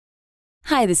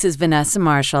Hi, this is Vanessa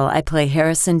Marshall. I play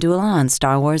Harrison Dula on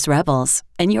Star Wars Rebels,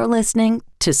 and you're listening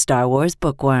to Star Wars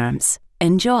Bookworms.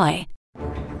 Enjoy.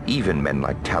 Even men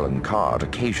like Talon Card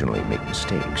occasionally make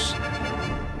mistakes.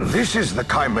 This is the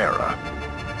Chimera.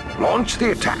 Launch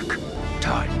the attack.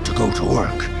 Time to go to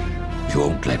work. You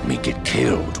won't let me get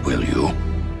killed, will you?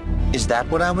 Is that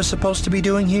what I was supposed to be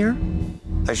doing here?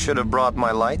 I should have brought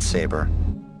my lightsaber.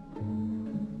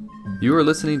 You are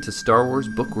listening to Star Wars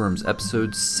Bookworms,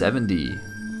 episode 70.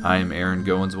 I am Aaron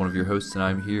Goins, one of your hosts, and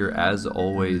I'm here, as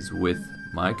always, with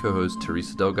my co-host,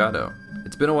 Teresa Delgado.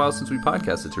 It's been a while since we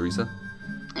podcasted, Teresa.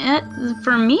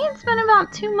 For me, it's been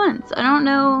about 2 months. I don't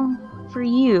know for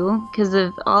you, because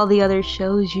of all the other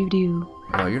shows you do.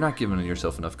 Oh, you're not giving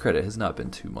yourself enough credit. It has not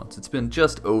been 2 months. It's been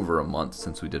just over a month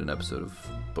since we did an episode of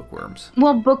Bookworms.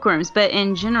 Well, Bookworms, but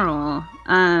in general,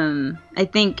 I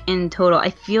think in total, I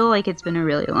feel like it's been a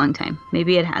really long time.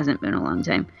 Maybe it hasn't been a long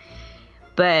time.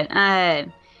 But I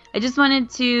just wanted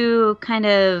to kind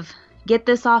of get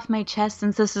this off my chest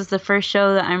since this is the first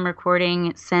show that I'm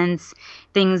recording since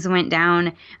things went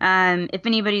down. If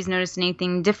anybody's noticed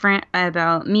anything different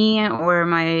about me or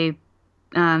my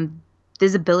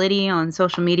visibility on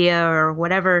social media or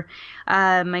whatever,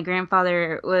 my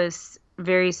grandfather was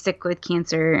very sick with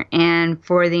cancer, and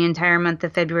for the entire month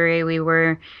of February we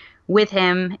were with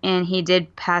him, and he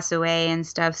did pass away and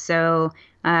stuff. So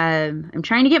I'm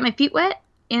trying to get my feet wet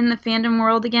in the fandom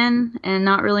world again and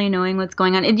not really knowing what's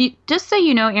going on. And just so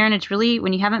you know, Aaron, it's really,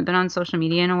 when you haven't been on social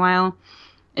media in a while,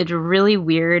 it's really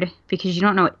weird because you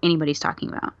don't know what anybody's talking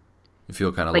about. You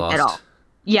feel kind of lost. At all.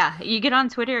 Yeah, you get on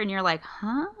Twitter and you're like,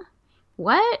 huh?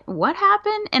 What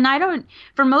happened? And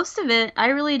for most of it, I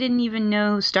really didn't even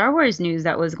know Star Wars news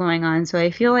that was going on. So I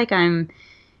feel like I'm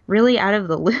really out of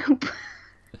the loop.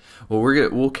 Well,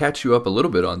 we'll catch you up a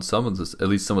little bit on some of this, at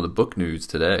least some of the book news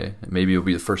today. Maybe it'll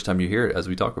be the first time you hear it as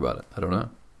we talk about it. I don't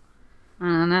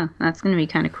know. That's going to be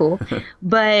kind of cool.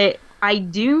 But I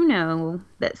do know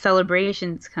that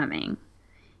Celebration's coming.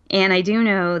 And I do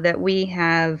know that we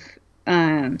have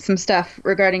some stuff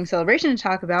regarding Celebration to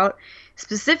talk about.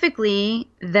 Specifically,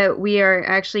 that we are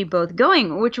actually both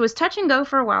going, which was touch and go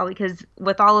for a while because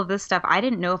with all of this stuff, I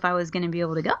didn't know if I was going to be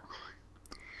able to go.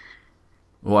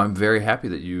 Well, I'm very happy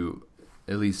that you,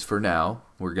 at least for now,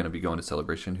 we're going to be going to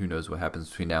Celebration. Who knows what happens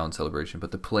between now and Celebration,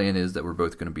 but the plan is that we're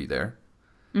both going to be there.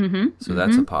 Mm-hmm. So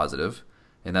that's a positive.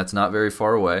 And that's not very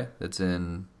far away. It's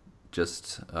in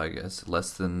just, I guess,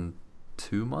 less than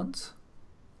 2 months.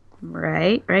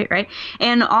 Right.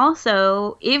 And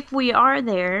also, if we are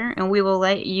there, and we will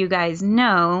let you guys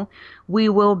know, we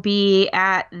will be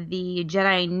at the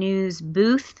Jedi News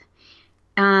booth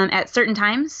at certain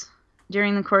times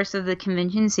during the course of the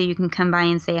convention, so you can come by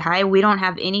and say hi. We don't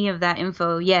have any of that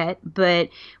info yet, but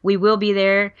we will be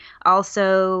there.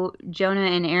 Also, Jonah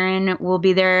and Aaron will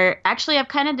be there. Actually, I've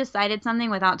kind of decided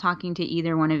something without talking to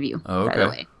either one of you, by the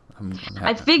way.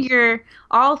 I figure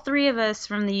all three of us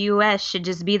from the U.S. should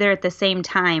just be there at the same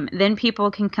time. Then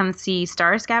people can come see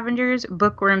Star Scavengers,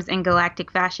 Bookworms, and Galactic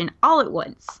Fashion all at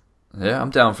once. Yeah, I'm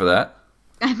down for that.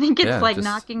 I think it's like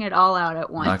knocking it all out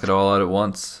at once. Knock it all out at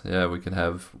once. Yeah, we can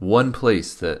have one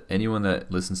place that anyone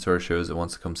that listens to our shows that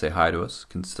wants to come say hi to us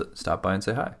can stop by and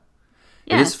say hi.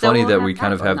 Yeah, it is funny that we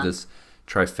kind of have this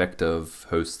trifecta of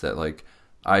hosts that, like,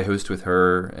 I host with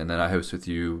her, and then I host with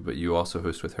you, but you also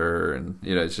host with her, and,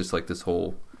 you know, it's just like this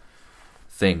whole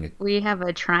thing. We have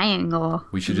a triangle.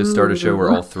 We should just start a show where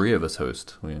all three of us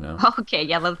host, you know? Okay,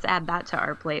 yeah, let's add that to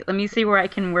our plate. Let me see where I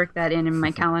can work that in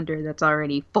my calendar that's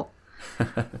already full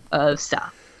of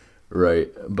stuff.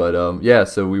 Right, but, yeah,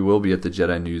 so we will be at the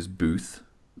Jedi News booth.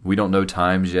 We don't know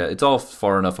times yet. It's all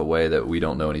far enough away that we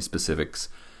don't know any specifics.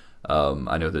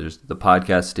 I know there's the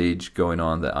podcast stage going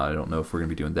on that I don't know if we're going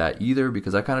to be doing that either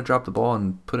because I kind of dropped the ball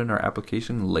and put in our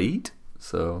application late.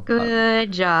 So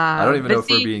good job. I don't even know if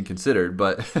we're being considered,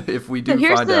 but if we do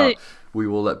find out, we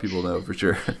will let people know for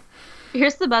sure.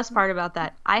 Here's the best part about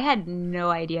that. I had no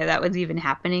idea that was even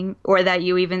happening or that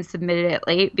you even submitted it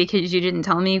late because you didn't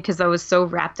tell me because I was so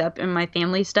wrapped up in my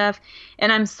family stuff.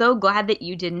 And I'm so glad that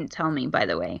you didn't tell me, by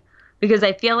the way. Because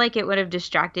I feel like it would have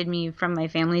distracted me from my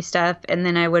family stuff, and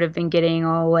then I would have been getting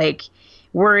all, like,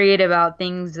 worried about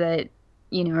things that,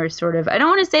 you know, are sort of, I don't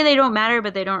want to say they don't matter,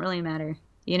 but they don't really matter,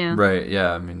 you know? Right,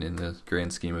 yeah, I mean, in the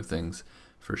grand scheme of things,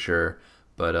 for sure.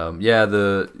 But, yeah,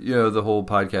 the whole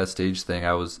podcast stage thing,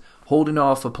 I was holding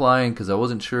off applying because I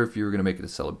wasn't sure if you were going to make it a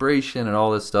celebration and all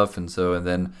this stuff, and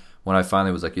then when I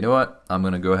finally was like, you know what, I'm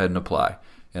going to go ahead and apply.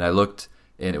 And I looked,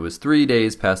 and it was 3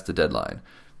 days past the deadline.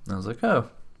 And I was like, oh,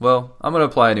 well, I'm going to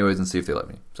apply anyways and see if they let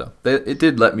me. So it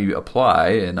did let me apply,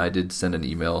 and I did send an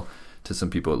email to some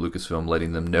people at Lucasfilm,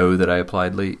 letting them know that I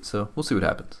applied late. So we'll see what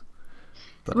happens.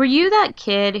 But, were you that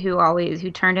kid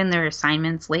who turned in their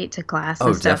assignments late to class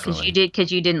and stuff definitely.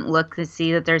 because you didn't look to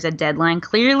see that there's a deadline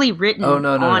clearly written Oh,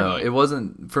 no. on it? It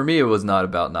wasn't, for me, it was not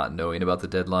about not knowing about the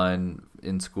deadline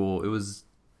in school. It was,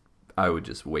 I would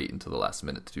just wait until the last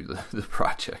minute to do the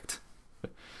project.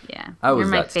 Yeah. I was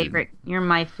You're my that student. favorite. You're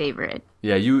my favorite.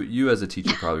 Yeah, you as a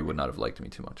teacher probably would not have liked me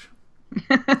too much.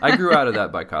 I grew out of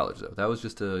that by college, though. That was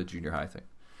just a junior high thing.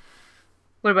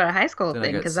 What about a high school Then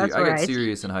thing? I Because got, that's I where got I.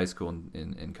 serious in high school and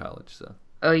in college, so.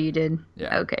 Oh, you did?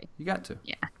 Yeah. Okay. You got to.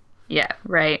 Yeah. Yeah.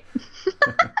 Right.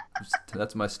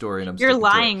 That's my story, and I'm You're sticking to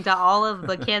it. lying to all of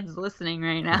the kids listening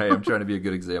right now. Hey, I'm trying to be a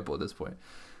good example at this point.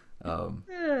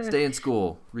 Stay in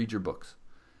school, read your books.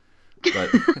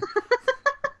 But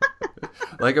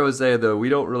like I was saying, though, we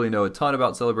don't really know a ton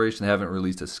about Celebration. They haven't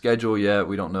released a schedule yet.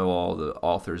 We don't know all the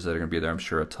authors that are going to be there. I'm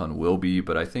sure a ton will be,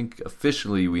 but I think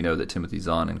officially we know that Timothy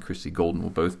Zahn and Christy Golden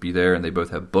will both be there, and they both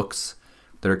have books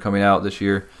that are coming out this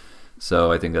year.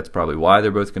 So I think that's probably why they're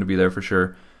both going to be there for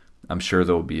sure. I'm sure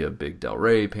there will be a big Del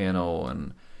Rey panel,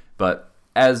 but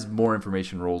as more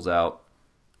information rolls out,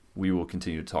 we will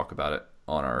continue to talk about it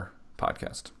on our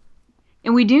podcast.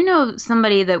 And we do know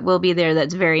somebody that will be there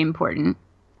that's very important.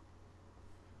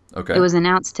 Okay. It was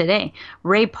announced today.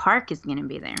 Ray Park is going to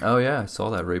be there. Oh yeah, I saw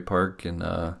that. Ray Park and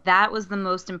That was the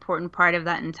most important part of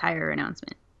that entire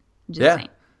announcement. Just saying.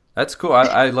 That's cool.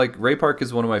 I like Ray Park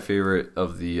is one of my favorite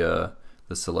of the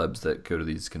celebs that go to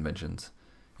these conventions.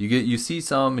 You see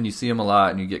some and you see him a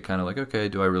lot, and you get kind of like, okay,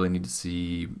 do I really need to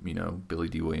see Billy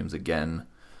D. Williams again?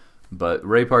 But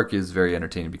Ray Park is very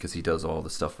entertaining because he does all the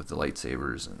stuff with the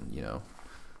lightsabers and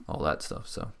all that stuff.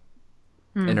 So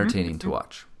entertaining to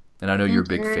watch. And I know you're a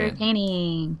big fan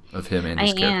Entertaining. of him and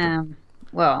his character. I am.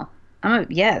 Well,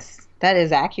 yes, that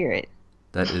is accurate.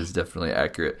 That is definitely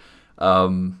accurate.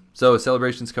 So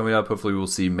Celebration's coming up. Hopefully we'll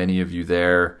see many of you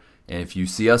there. And if you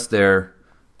see us there,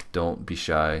 don't be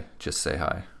shy. Just say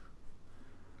hi.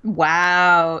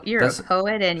 Wow, you're That's- a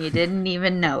poet and you didn't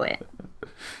even know it.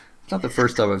 It's not the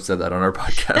first time I've said that on our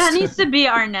podcast. That needs to be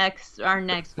our next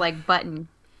like button.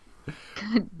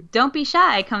 Don't be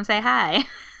shy. Come say hi.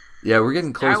 Yeah, we're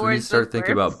getting close. Star We need to Wars start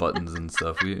thinking bookworms. about buttons and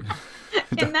stuff.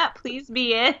 Can that please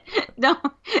be it? Don't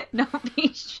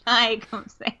be shy. Come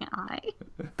say hi.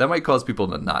 That might cause people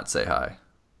to not say hi.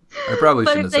 I probably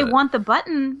But shouldn't if have they said want the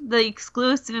button, the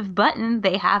exclusive button,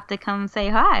 they have to come say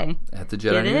hi. it. At the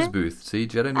Jedi Get News it? booth. See,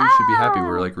 Jedi News should be happy.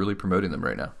 We're like really promoting them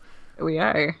right now. We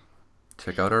are.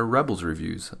 Check out our Rebels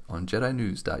reviews on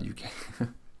JediNews.uk.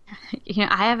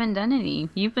 I haven't done any.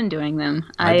 You've been doing them.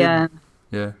 I did.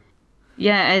 Yeah.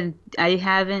 Yeah, I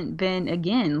haven't been.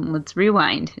 Again, let's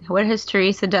rewind. What has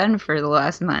Teresa done for the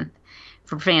last month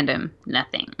for fandom?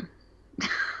 Nothing.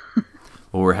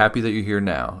 Well, we're happy that you're here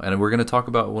now, and we're going to talk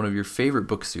about one of your favorite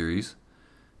book series,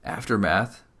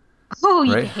 Aftermath. Oh,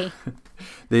 Right? yay.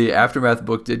 The Aftermath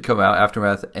book did come out.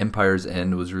 Aftermath Empire's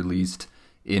End was released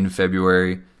in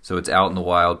February, so it's out in the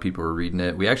wild. People are reading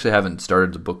it. We actually haven't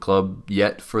started the book club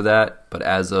yet for that, but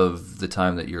as of the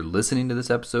time that you're listening to this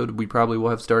episode, we probably will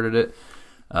have started it.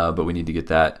 But we need to get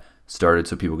that started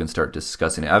so people can start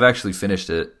discussing it. I've actually finished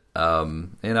it,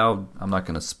 and I'm not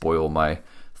going to spoil my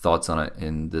thoughts on it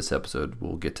in this episode.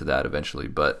 We'll get to that eventually,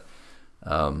 but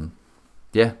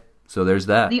yeah, so there's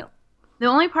that. The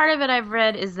only part of it I've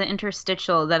read is the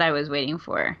interstitial that I was waiting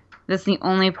for. That's the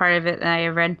only part of it that I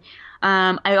have read.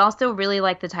 I also really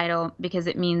like the title because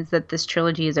it means that this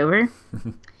trilogy is over.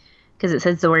 Because it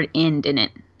says the word end in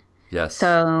it. Yes.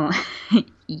 So,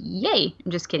 yay.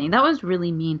 I'm just kidding. That was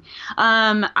really mean.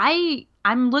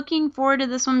 I'm looking forward to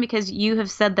this one because you have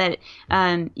said that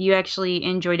you actually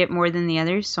enjoyed it more than the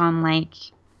others. So I'm like,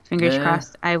 fingers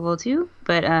crossed I will too.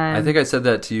 But I think I said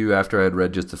that to you after I had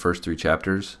read just the first 3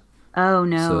 chapters. Oh,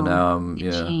 no. So now I'm,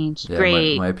 It changed. Yeah,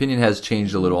 Great. My opinion has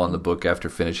changed a little on the book after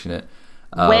finishing it.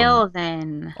 Well,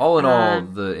 then. All in all,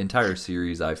 the entire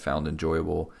series I found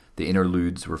enjoyable. The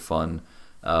interludes were fun.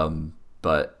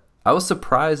 But I was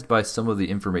surprised by some of the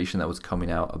information that was coming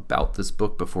out about this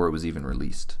book before it was even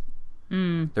released.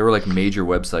 There were like major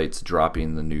websites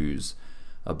dropping the news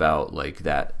about like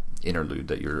that interlude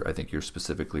that I think you're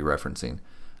specifically referencing.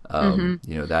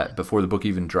 That before the book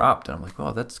even dropped. And I'm like,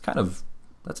 well, that's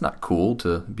not cool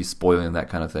to be spoiling that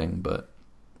kind of thing. But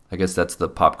I guess that's the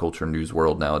pop culture news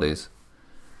world nowadays.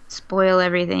 Spoil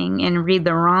everything and read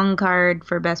the wrong card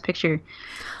for Best Picture.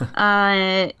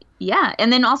 Yeah,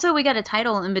 and then also we got a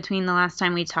title in between the last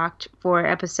time we talked for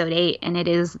episode 8, and it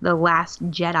is The Last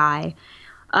Jedi.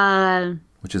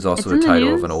 Which is also in the the title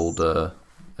news. of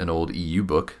an old EU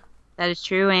book. That is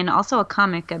true, and also a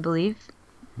comic, I believe.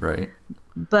 Right.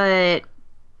 But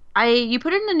You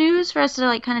put it in the news for us to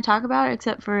like kind of talk about,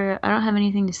 except for I don't have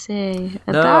anything to say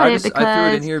No, about it I threw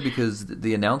it in because here because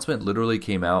the announcement literally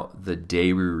came out the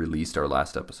day we released our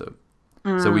last episode.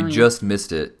 So we just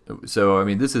missed it. So I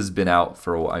mean, this has been out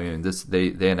for a while. I mean,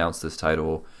 they announced this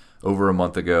title over a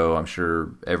month ago. I'm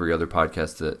sure every other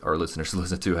podcast that our listeners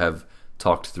listen to have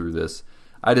talked through this.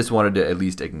 I just wanted to at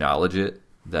least acknowledge it,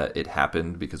 that it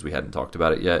happened, because we hadn't talked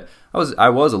about it yet. I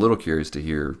was a little curious to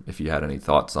hear if you had any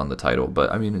thoughts on the title,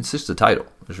 but I mean, it's just a title.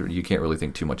 You can't really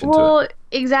think too much into it. well,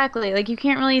 exactly. Like you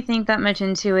can't really think that much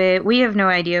into it. We have no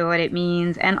idea what it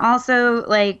means, and also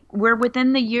like we're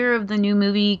within the year of the new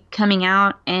movie coming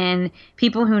out, and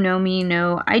people who know me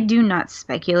know I do not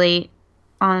speculate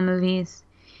on movies.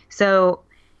 So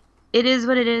it is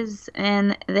what it is,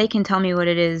 and they can tell me what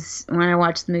it is when I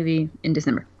watch the movie in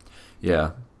December.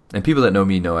 Yeah. And people that know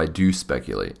me know I do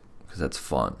speculate because that's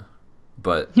fun.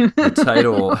 But the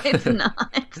title, It's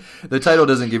not. the title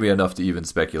doesn't give me enough to even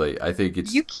speculate. I think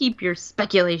You keep your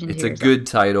speculation to it's a yourself. good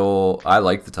title. I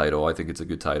like the title. I think it's a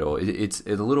good title. It's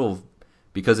a little,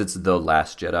 because it's The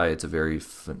Last Jedi. It's a very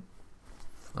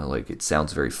it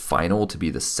sounds very final to be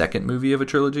the second movie of a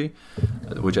trilogy,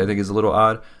 which I think is a little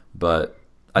odd. But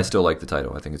I still like the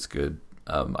title. I think it's good.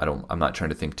 I'm not trying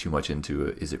to think too much into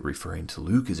it. Is it referring to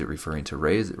Luke? Is it referring to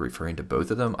Rey? Is it referring to both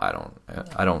of them? I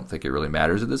don't think it really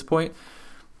matters at this point.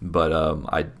 But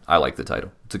I like the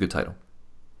title. It's a good title.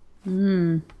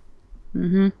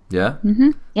 Mm-hmm. Yeah? Mm-hmm.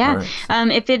 Yeah. All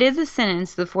right. If it is a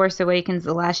sentence, The Force Awakens,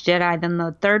 The Last Jedi, then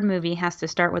the third movie has to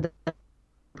start with a,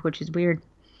 which is weird.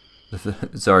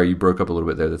 Sorry, you broke up a little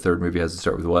bit there. The third movie has to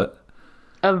start with what?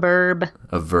 A verb.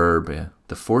 A verb, yeah.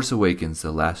 The Force Awakens,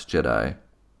 The Last Jedi.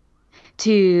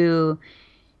 To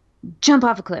jump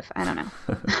off a cliff. I don't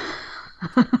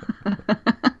know.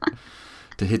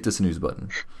 To hit the snooze button.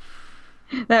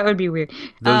 That would be weird.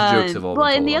 Those jokes have all been Well,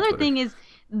 told and the on other Twitter. thing is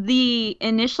the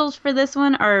initials for this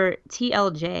one are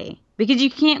TLJ. Because you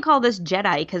can't call this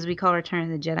Jedi because we call Return of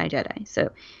the Jedi.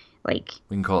 So, like,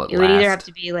 We can call it it would either have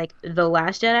to be like The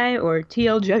Last Jedi or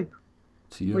TLJ.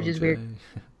 Which is weird.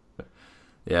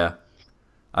 Yeah.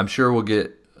 I'm sure we'll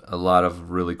get a lot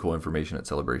of really cool information at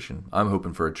Celebration. I'm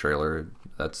hoping for a trailer.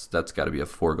 That's got to be a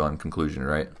foregone conclusion,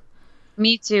 right?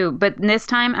 Me too. But this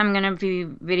time I'm going to be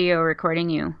video recording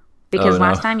you. Because Oh, no.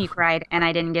 last time you cried and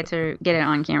I didn't get to get it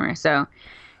on camera. So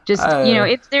just,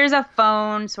 if there's a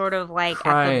phone sort of like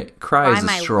Cry by is a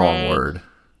my strong leg, word.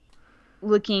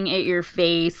 looking at your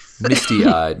face.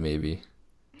 Misty-eyed, maybe.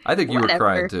 I think you were Whatever.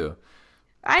 crying too.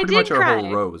 I Pretty did much cry. our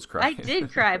whole row was crying. I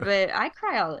did cry, but I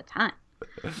cry all the time.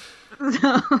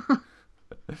 So,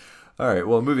 All right.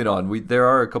 Well, moving on. There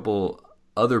are a couple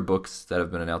other books that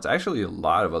have been announced. Actually, a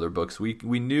lot of other books. We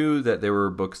knew that there were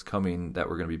books coming that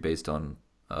were going to be based on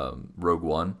Rogue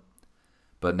One,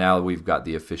 but now we've got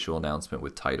the official announcement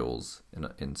with titles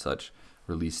and such,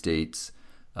 release dates.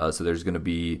 So there's going to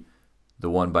be the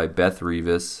one by Beth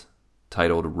Revis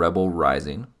titled Rebel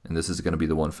Rising, and this is going to be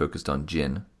the one focused on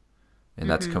Jyn, and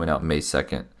that's coming out May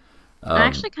 2nd. I'm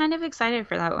actually kind of excited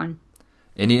for that one.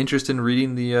 Any interest in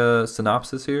reading the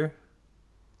synopsis here?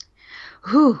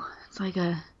 Whew,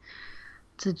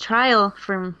 it's a trial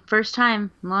from first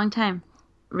time, long time.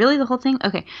 Really, the whole thing?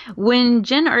 Okay. When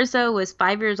Jyn Erso was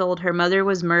 5 years old, her mother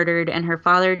was murdered and her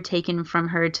father taken from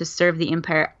her to serve the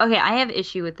Empire. Okay, I have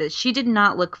issue with this. She did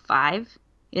not look 5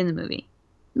 in the movie.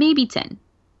 Maybe 10.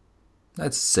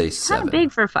 I'd say 7. Kind of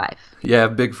big for 5. Yeah,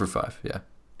 big for 5, yeah.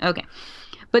 Okay.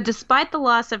 But despite the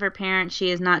loss of her parents, she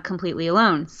is not completely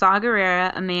alone. Saw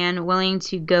Gerrera, a man willing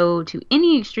to go to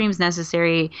any extremes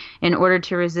necessary in order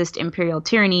to resist imperial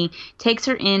tyranny, takes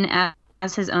her in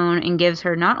as his own and gives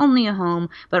her not only a home,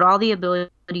 but all the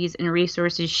abilities and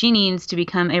resources she needs to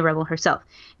become a rebel herself.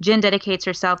 Jyn dedicates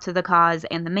herself to the cause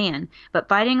and the man, but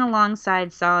fighting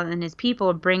alongside Saw and his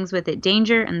people brings with it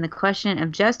danger and the question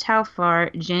of just how far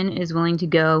Jyn is willing to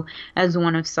go as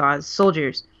one of Saw's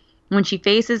soldiers. When she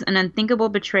faces an unthinkable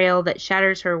betrayal that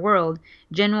shatters her world,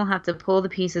 Jyn will have to pull the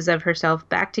pieces of herself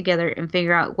back together and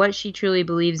figure out what she truly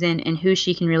believes in and who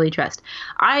she can really trust.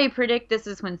 I predict this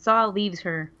is when Saw leaves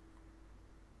her.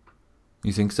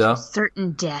 You think so?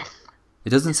 Certain death. It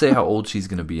doesn't say how old she's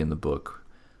going to be in the book.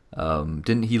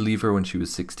 Didn't he leave her when she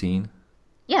was 16?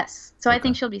 Yes. So I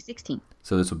think she'll be 16.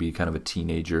 So this will be kind of a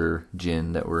teenager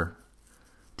Jyn that we're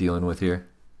dealing with here.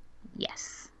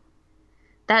 Yes.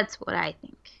 That's what I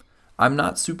think. I'm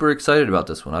not super excited about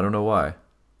this one. I don't know why.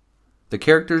 The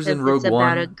characters in Rogue It's about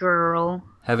One a girl.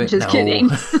 haven't. Just no.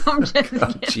 kidding. I'm just Oh, kidding.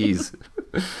 jeez.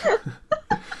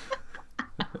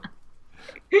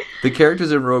 The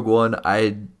characters in Rogue One,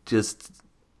 I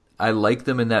I like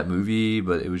them in that movie,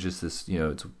 but it was just this,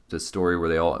 it's this story where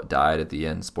they all died at the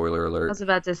end. Spoiler I alert. was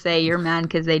about to say you're mad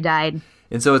because they died.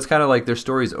 And so it's kind of like their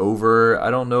story's over.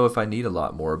 I don't know if I need a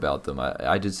lot more about them.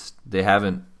 They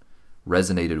haven't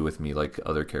resonated with me like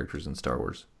other characters in Star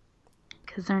Wars.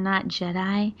 Because they're not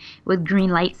Jedi with green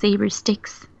lightsaber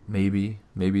sticks. Maybe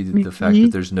the fact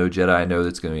that there's no Jedi. I know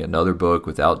that's going to be another book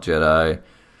without Jedi.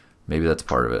 Maybe that's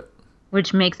part of it.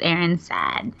 Which makes Aaron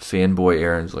sad. Fanboy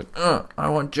Aaron's like, I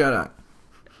want Jedi.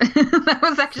 That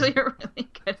was actually a really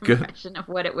good impression of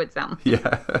what it would sound like.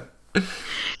 Yeah.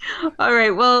 All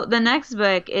right. Well, the next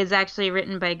book is actually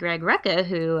written by Greg Rucka,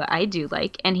 who I do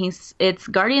like, and it's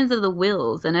Guardians of the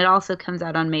Whills, and it also comes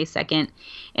out on May 2nd.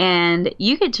 And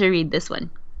you get to read this one.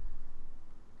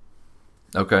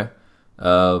 Okay.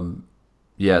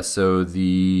 Yeah, so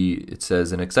it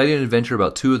says, an exciting adventure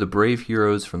about two of the brave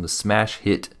heroes from the smash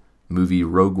hit movie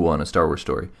Rogue One, a Star Wars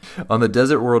story. On the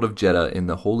desert world of Jedha in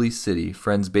the Holy City,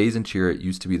 friends Baze and Chirrut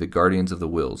used to be the Guardians of the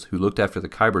Whills, who looked after the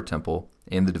Kyber Temple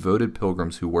and the devoted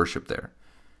pilgrims who worshipped there.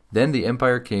 Then the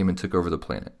Empire came and took over the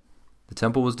planet. The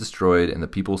temple was destroyed and the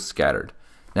people scattered.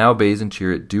 Now Baze and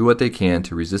Chirrut do what they can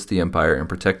to resist the Empire and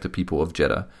protect the people of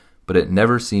Jedha, but it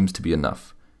never seems to be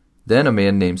enough. Then a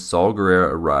man named Saul Guerrera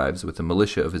arrives with a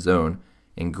militia of his own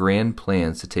and grand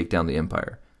plans to take down the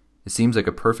Empire. It seems like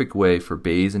a perfect way for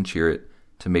Baze and Chirrut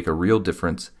to make a real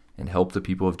difference and help the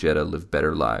people of Jedha live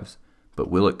better lives. But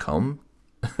will it come?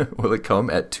 Will it come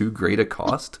at too great a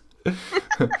cost?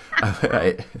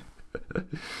 I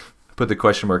put the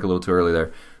question mark a little too early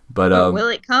there. But will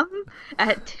it come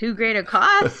at too great a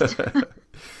cost?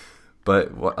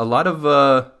 But a lot of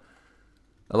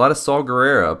Saul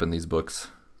Guerrera up in these books.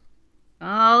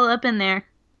 All up in there.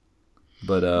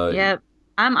 But yep.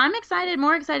 I'm excited,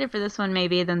 more excited for this one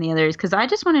maybe than the others, because I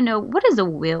just want to know, what is a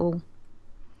will?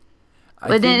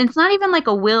 But then it's not even like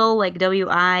a will, like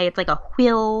W-I, it's like a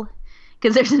will,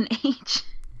 because there's an H.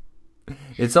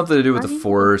 It's something to do with the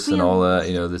Force and all that,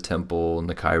 the temple and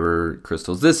the Kyber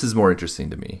crystals. This is more interesting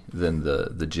to me than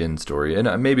the Jyn story,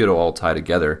 and maybe it'll all tie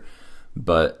together,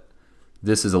 but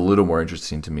this is a little more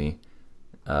interesting to me.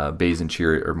 Baze and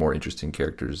Chirrut are more interesting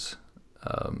characters.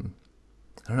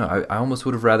 I don't know. I almost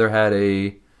would have rather had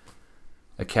a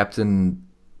Captain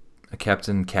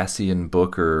Cassian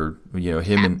book, or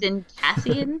him Captain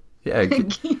Cassian. Yeah,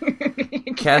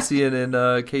 Cassian and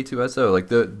K2SO, like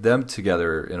them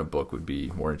together in a book would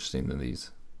be more interesting than these.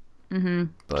 Mm-hmm.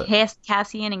 But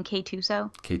Cassian and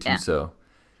K2SO. K2SO.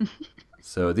 Yeah.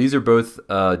 So these are both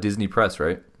Disney Press,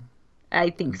 right? I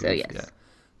think so. Yes. Yeah.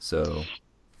 So.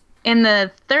 And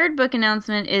the third book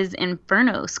announcement is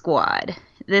Inferno Squad.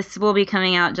 This will be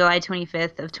coming out July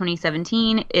 25th of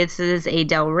 2017. This is a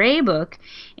Del Rey book,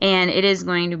 and it is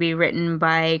going to be written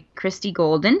by Christy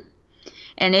Golden.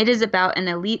 And it is about an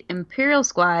elite Imperial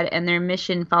squad and their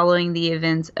mission following the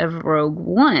events of Rogue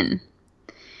One.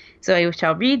 So I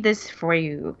shall read this for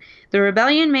you. The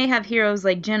Rebellion may have heroes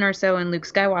like Jyn Erso and Luke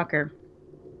Skywalker,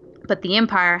 but the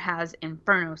Empire has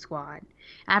Inferno Squad.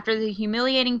 After the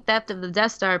humiliating theft of the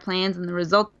Death Star plans and the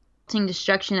resulting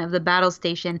destruction of the battle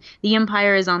station, the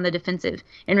Empire is on the defensive.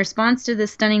 In response to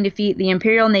this stunning defeat, the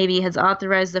Imperial Navy has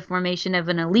authorized the formation of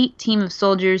an elite team of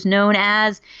soldiers known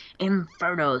as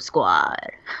Inferno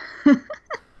Squad.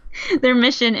 Their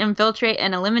mission: infiltrate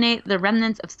and eliminate the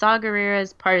remnants of Saw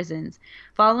Gerrera's partisans.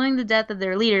 Following the death of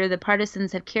their leader, the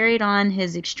partisans have carried on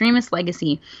his extremist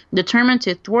legacy, determined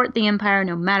to thwart the Empire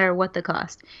no matter what the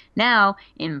cost. Now,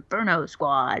 Inferno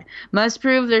Squad must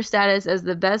prove their status as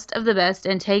the best of the best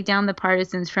and take down the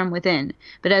partisans from within.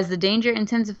 But as the danger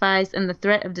intensifies and the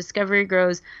threat of discovery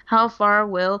grows, how far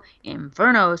will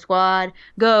Inferno Squad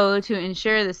go to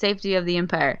ensure the safety of the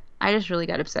Empire? I just really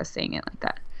got obsessed saying it like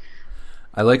that.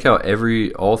 I like how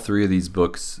all three of these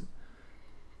books,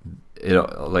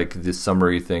 like this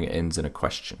summary thing ends in a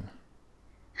question.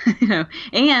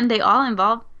 And they all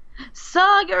involve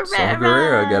Saw Gerrera. Saw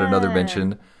Gerrera got another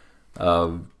mention.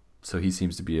 So he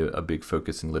seems to be a big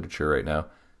focus in literature right now.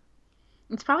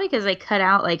 It's probably because they cut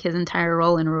out like his entire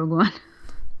role in Rogue One.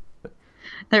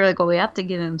 They were like, well, we have to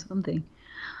give him something.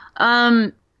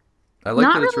 I like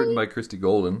that it's written by Christy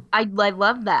Golden. I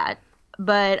love that.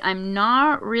 But I'm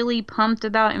not really pumped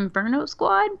about Inferno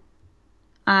Squad.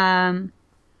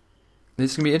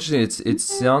 It's gonna be interesting. It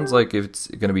sounds like it's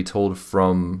gonna be told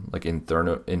from like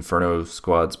Inferno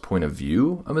Squad's point of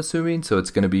view, I'm assuming. So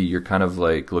it's gonna be, you're kind of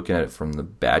like looking at it from the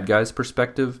bad guy's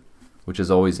perspective, which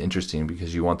is always interesting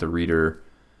because you want the reader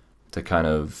to kind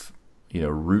of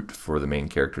root for the main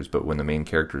characters. But when the main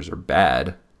characters are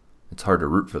bad, it's hard to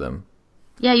root for them.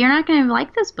 Yeah, you're not gonna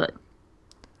like this book.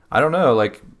 I don't know,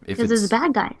 like if because it's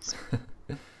bad guys.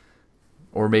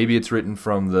 Or maybe it's written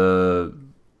from the,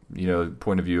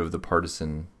 point of view of the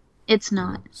partisan It's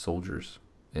not. soldiers,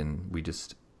 and we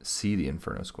just see the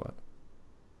Inferno Squad.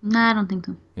 No, I don't think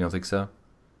so. You don't think so?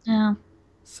 No.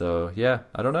 So, yeah,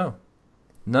 I don't know.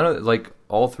 None of,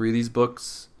 all three of these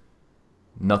books,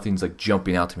 nothing's,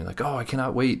 jumping out to me like, oh, I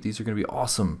cannot wait. These are going to be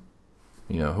awesome.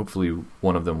 Hopefully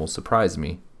one of them will surprise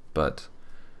me, but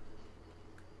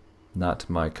not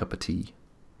my cup of tea,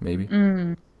 maybe.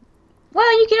 Well,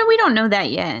 we don't know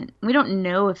that yet. We don't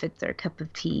know if it's our cup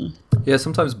of tea. Yeah,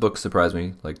 sometimes books surprise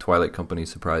me. Like Twilight Company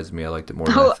surprised me. I liked it more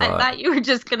than Oh, I thought. I thought you were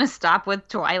just going to stop with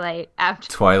Twilight after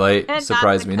Twilight and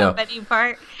surprised me. not No, the company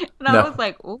part. And No. I was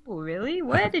like, oh, really?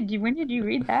 When did you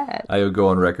read that? I would go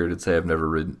on record and say I've never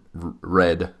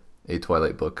read a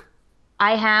Twilight book.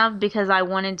 I have, because I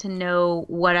wanted to know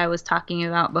what I was talking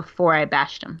about before I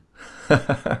bashed him.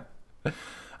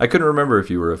 I couldn't remember if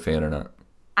you were a fan or not.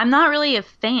 I'm not really a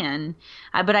fan,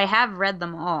 but I have read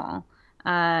them all.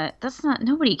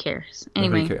 Nobody cares.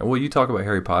 Anyway. Nobody cares. Well, you talk about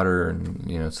Harry Potter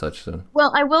and such. So.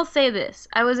 Well, I will say this.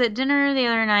 I was at dinner the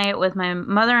other night with my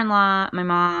mother-in-law, my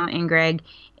mom, and Greg,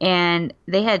 and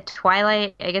they had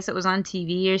Twilight. I guess it was on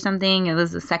TV or something. It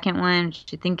was the second one,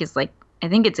 which I think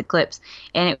it's Eclipse.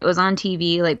 And it was on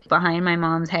TV, behind my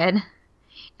mom's head.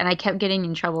 And I kept getting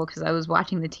in trouble because I was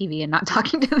watching the TV and not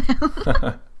talking to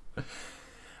them.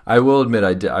 I will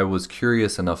admit I was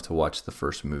curious enough to watch the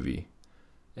first movie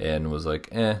and was like,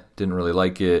 didn't really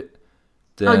like it.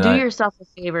 Then do yourself a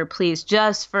favor, please,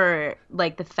 just for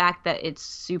the fact that it's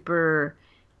super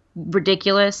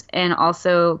ridiculous and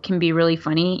also can be really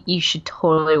funny. You should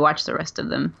totally watch the rest of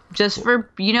them. Just for,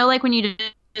 when you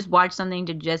just watch something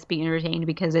to just be entertained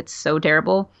because it's so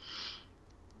terrible.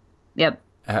 Yep.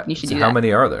 You should do that. How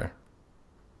many are there?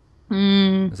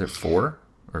 Is there 4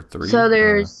 or 3? So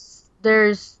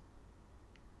there's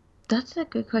that's a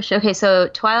good question. Okay, so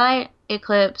Twilight,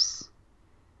 Eclipse,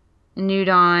 New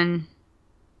Dawn,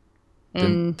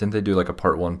 and didn't they do a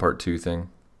part 1, part 2 thing?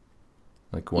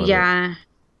 Yeah.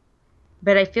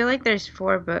 But I feel like there's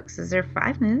 4 books. Is there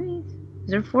 5 movies? Is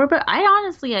there 4 books?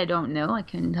 I don't know. I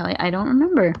couldn't tell you. I don't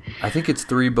remember. I think it's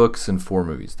 3 books and 4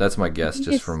 movies. That's my guess,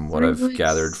 just from what I've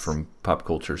gathered from pop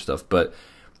culture stuff. But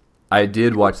I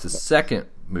did watch the second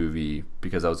movie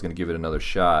because I was going to give it another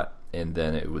shot, and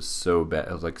then it was so bad.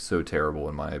 It was so terrible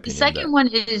in my opinion. The second one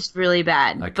is really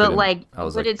bad, but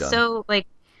it's done. So oh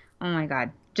my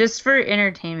god! Just for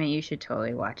entertainment, you should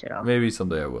totally watch it all. Maybe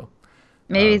someday I will.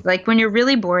 Maybe when you're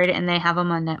really bored and they have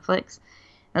them on Netflix,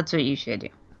 that's what you should do.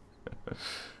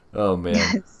 Oh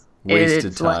man,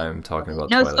 wasted time talking about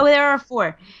Twilight. No, there are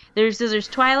 4. There's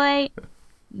Twilight,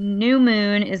 New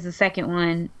Moon is the second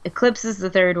one, Eclipse is the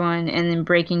third one, and then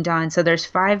Breaking Dawn. So there's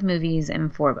 5 movies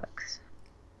and 4 books.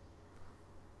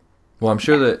 Well, I'm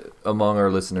sure that among our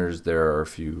listeners there are a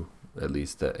few, at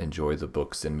least, that enjoy the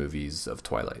books and movies of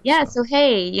Twilight. Yeah. So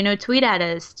hey, tweet at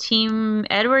us, Team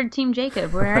Edward, Team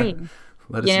Jacob. Where are you?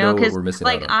 Let us know what we're missing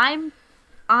out on.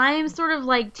 I'm sort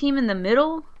of team in the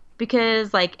middle. Because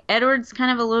Edward's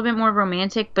kind of a little bit more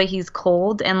romantic, but he's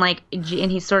cold and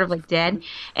and he's sort of dead,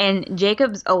 and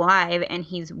Jacob's alive and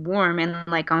he's warm and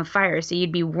on fire. So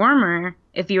you'd be warmer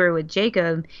if you were with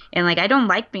Jacob, and I don't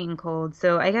like being cold,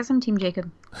 so I guess I'm Team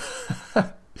Jacob.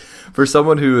 For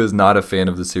someone who is not a fan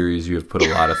of the series, you have put a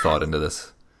lot of thought into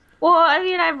this. Well, I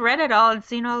mean, I've read it all and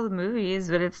seen all the movies,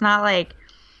 but it's not like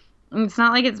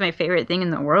it's my favorite thing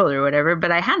in the world or whatever,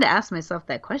 but I had to ask myself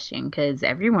that question because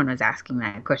everyone was asking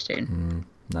that question.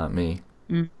 Not me.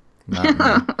 Not me.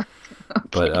 Okay.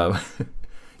 But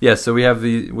yeah, so we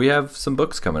have some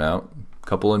books coming out. A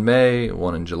couple in May,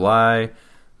 one in July.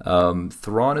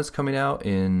 Thrawn is coming out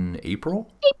in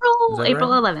April. April right?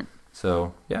 11th.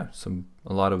 So yeah,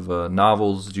 a lot of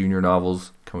novels, junior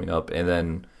novels coming up, and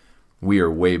then we are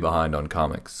way behind on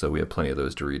comics, so we have plenty of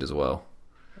those to read as well.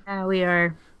 Yeah, we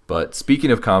are. But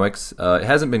speaking of comics, it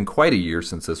hasn't been quite a year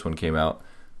since this one came out,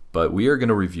 but we are going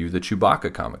to review the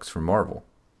Chewbacca comics from Marvel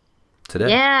today.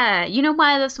 Yeah, you know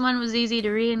why this one was easy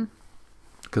to read?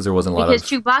 Because there wasn't a lot of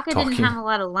Chewbacca talking. Didn't have a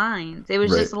lot of lines. It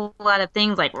was Right. just a lot of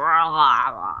things like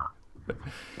rah, rah.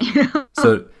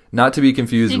 So not to be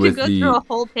confused You with could go through a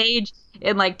whole page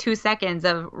in 2 seconds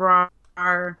of rah,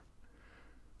 rah.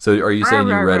 So are you saying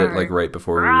you read it right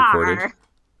before we recorded?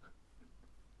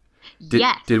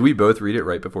 Yes. Did we both read it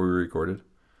right before we recorded?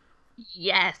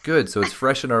 Yes. Good. So it's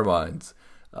fresh in our minds.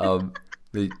 The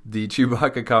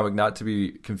Chewbacca comic, not to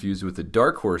be confused with the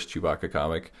Dark Horse Chewbacca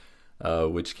comic,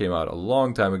 which came out a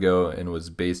long time ago and was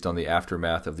based on the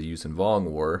aftermath of the Yuuzhan Vong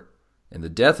War and the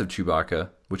death of Chewbacca,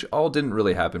 which all didn't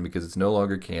really happen because it's no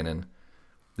longer canon.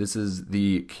 This is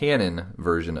the canon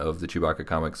version of the Chewbacca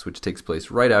comics, which takes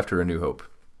place right after A New Hope.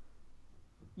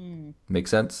 Make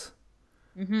sense?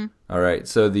 Mm-hmm. All right.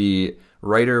 So the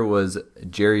writer was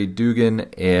Jerry Dugan,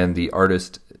 and the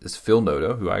artist is Phil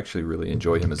Noto, who I actually really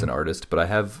enjoy him as an artist, but I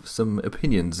have some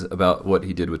opinions about what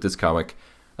he did with this comic.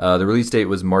 The release date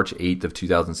was March 8th of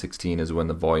 2016 is when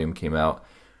the volume came out,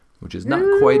 which is not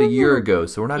quite a year ago,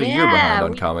 so we're not a year behind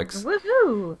on comics.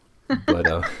 Woohoo!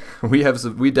 But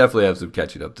we definitely have some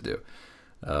catching up to do.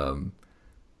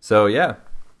 So yeah,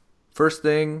 first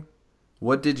thing,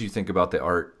 what did you think about the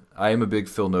art? I am a big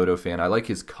Phil Noto fan. I like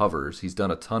his covers. He's done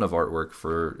a ton of artwork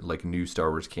for like new Star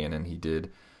Wars canon.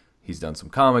 He's done some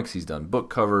comics. He's done book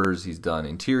covers. He's done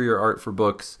interior art for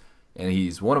books, and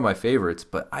he's one of my favorites.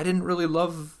 But I didn't really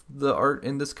love the art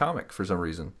in this comic for some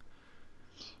reason.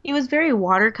 It was very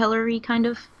watercolory, kind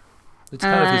of. It's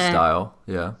kind of his style,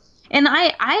 yeah. And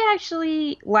I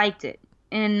actually liked it.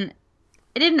 And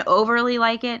I didn't overly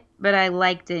like it, but I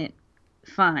liked it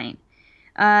fine.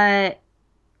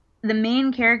 The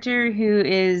main character, who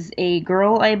is a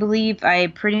girl, I believe, I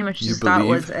pretty much just thought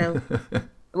was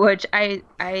which I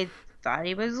thought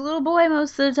he was a little boy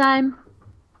most of the time.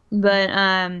 But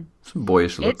some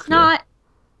boyish look. It's not,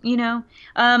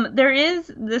 there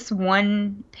is this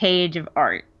one page of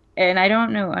art, and I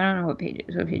don't know what page it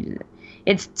is. What page is it?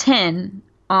 It's 10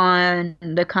 on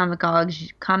the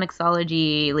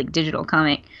Comixology like digital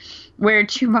comic, where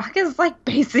Chewbacca's like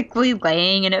basically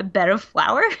laying in a bed of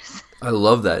flowers. I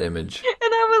love that image. And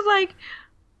I was like,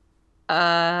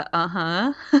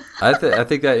 uh-huh. I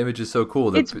think that image is so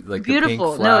cool. It's like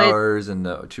beautiful. The pink flowers and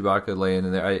the Chewbacca laying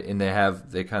in there. And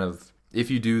they kind of, if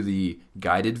you do the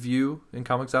guided view in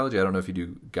Comixology, I don't know if you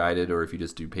do guided or if you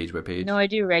just do page by page. No, I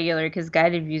do regular, because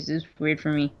guided views is weird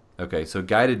for me. Okay, so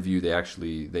guided view,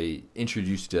 they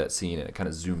introduce you to that scene, and it kind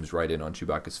of zooms right in on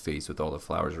Chewbacca's face with all the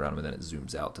flowers around him, and then it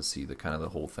zooms out to see the kind of the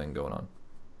whole thing going on.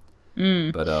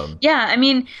 But yeah, I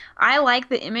mean, I like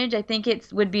the image. I think it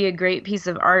would be a great piece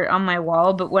of art on my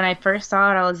wall. But when I first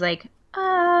saw it, I was like,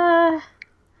 has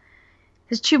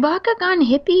Chewbacca gone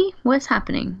hippie? What's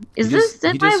happening? Is this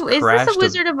a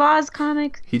Wizard of Oz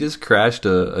comic? He just crashed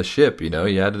a ship. He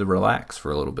had to relax for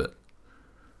a little bit.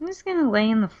 I'm just gonna lay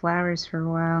in the flowers for a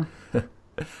while.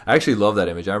 I actually love that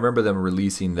image. I remember them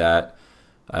releasing that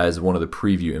as one of the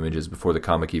preview images before the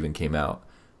comic even came out.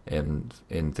 And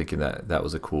thinking that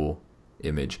was a cool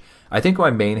image. I think my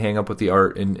main hang up with the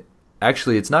art, and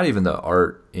actually it's not even the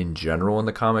art in general in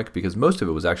the comic, because most of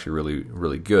it was actually really,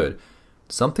 really good.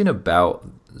 Something about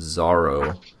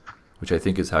Zaro, which I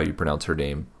think is how you pronounce her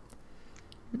name,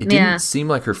 it didn't seem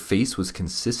like her face was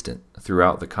consistent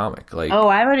throughout the comic. Like,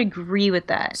 I would agree with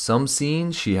that. Some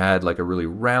scenes she had like a really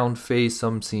round face.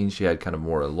 Some scenes she had kind of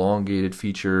more elongated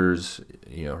features.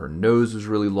 Her nose was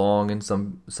really long in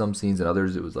some scenes, and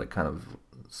others it was like kind of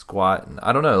squat. And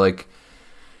I don't know, like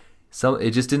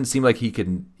it just didn't seem like he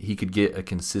could get a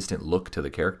consistent look to the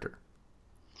character.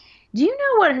 Do you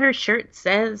know what her shirt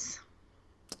says?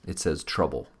 It says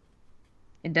trouble.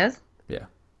 It does? Yeah.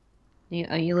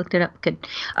 You looked it up. Good.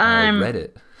 I read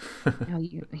it.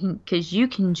 Because you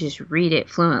can just read it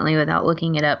fluently without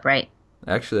looking it up, right?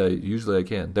 Actually, usually I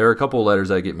can. There are a couple of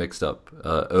letters I get mixed up.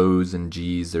 O's and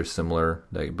G's, they're similar.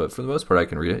 But for the most part, I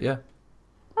can read it, yeah.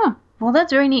 Oh, well,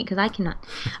 that's very neat, because I cannot.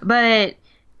 But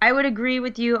I would agree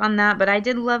with you on that, but I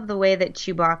did love the way that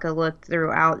Chewbacca looked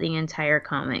throughout the entire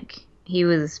comic. He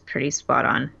was pretty spot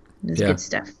on. It was good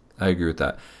stuff. I agree with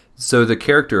that. So the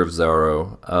character of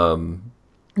Zaro...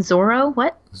 Zorro?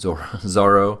 What?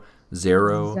 Zaro.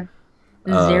 Zero.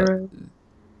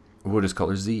 We'll just call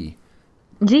her Z.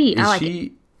 Z, I like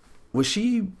it. Was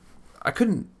she... I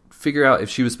couldn't figure out if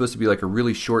she was supposed to be like a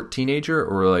really short teenager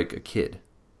or like a kid.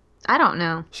 I don't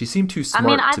know. She seemed too smart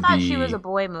to be... I thought she was a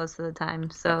boy most of the time,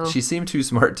 so... She seemed too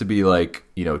smart to be like,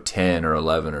 10 or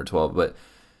 11 or 12, but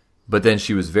then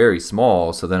she was very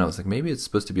small, so then I was like, maybe it's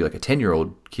supposed to be like a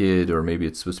 10-year-old kid, or maybe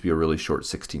it's supposed to be a really short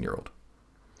 16-year-old.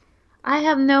 I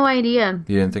have no idea.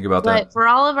 You didn't think about that? But for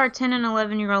all of our 10 and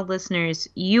 11-year-old listeners,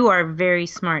 you are very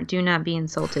smart. Do not be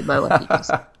insulted by what you just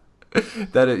said.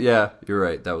 Yeah, you're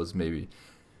right. That was maybe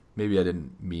I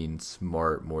didn't mean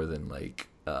smart more than like...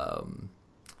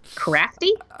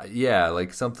 crafty? Yeah,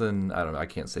 like something... I don't know. I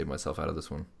can't save myself out of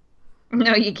this one.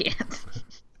 No, you can't.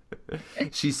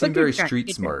 She seemed very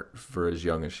street smart for as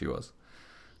young as she was.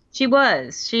 She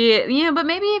was. But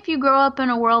maybe if you grow up in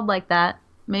a world like that,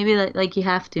 maybe like you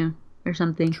have to. Or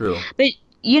something. True. But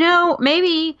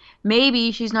maybe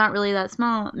she's not really that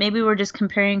small. Maybe we're just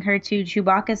comparing her to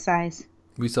Chewbacca's size.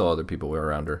 We saw other people were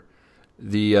around her.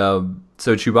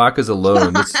 So Chewbacca's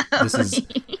alone.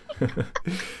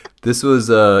 This was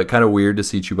kind of weird to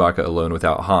see Chewbacca alone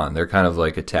without Han. They're kind of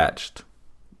like attached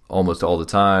almost all the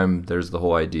time. There's the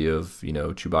whole idea of,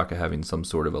 Chewbacca having some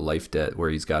sort of a life debt where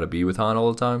he's got to be with Han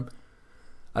all the time.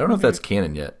 I don't know if that's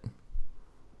canon yet.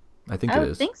 I think it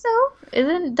is. I think so.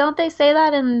 Don't they say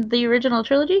that in the original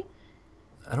trilogy?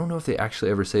 I don't know if they actually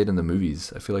ever say it in the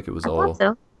movies. I feel like it was I all. thought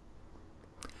so.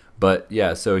 But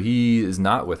yeah, so he is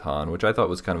not with Han, which I thought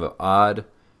was kind of odd.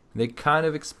 They kind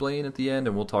of explain at the end,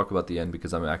 and we'll talk about the end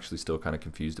because I'm actually still kind of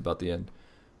confused about the end.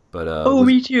 But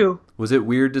me too. Was it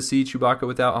weird to see Chewbacca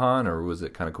without Han, or was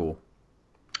it kind of cool?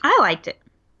 I liked it.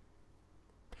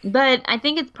 But I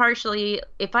think it's partially,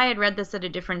 if I had read this at a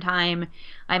different time,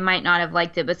 I might not have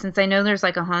liked it. But since I know there's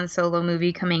like a Han Solo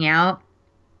movie coming out,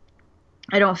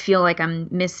 I don't feel like I'm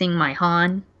missing my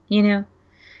Han,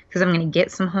 because I'm going to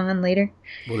get some Han later.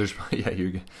 Well,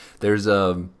 there's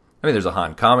a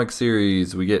Han comic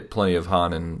series. We get plenty of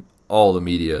Han in all the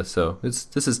media, so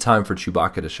this is time for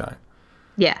Chewbacca to shine.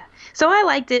 Yeah. So I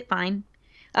liked it fine.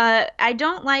 I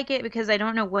don't like it because I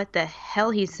don't know what the hell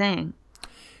he's saying.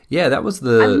 Yeah, that was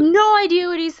I have no idea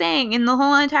what he's saying in the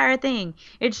whole entire thing.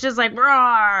 It's just like,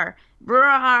 roar,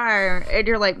 roar, and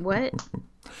you're like, what?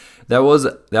 That was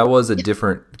a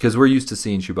different, because we're used to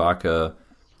seeing Chewbacca,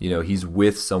 he's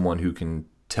with someone who can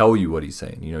tell you what he's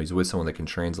saying. He's with someone that can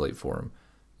translate for him.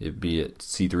 Be it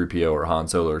C-3PO or Han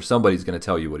Solo, or somebody's going to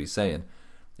tell you what he's saying.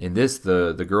 In this,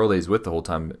 the girl that he's with the whole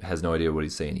time has no idea what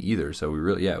he's saying either. So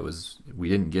we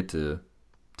didn't get to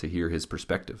hear his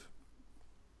perspective.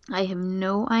 I have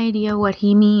no idea what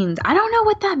he means. I don't know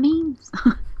what that means.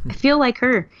 I feel like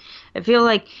her. I feel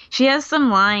like she has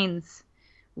some lines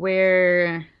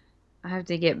where I have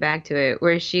to get back to it,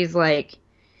 where she's like,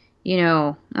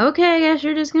 okay, I guess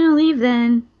you're just going to leave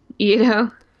then,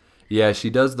 Yeah,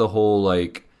 she does the whole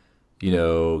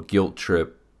guilt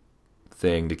trip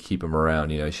thing to keep him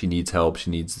around. She needs help.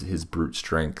 She needs his brute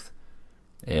strength.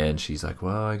 And she's like,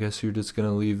 well, I guess you're just going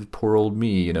to leave poor old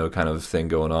me, kind of thing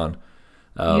going on.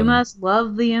 You must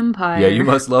love the Empire. Yeah, you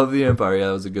must love the Empire. Yeah,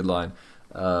 that was a good line.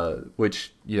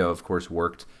 Which, of course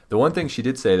worked. The one thing she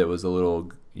did say that was a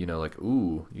little, like,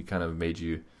 ooh, you kind of made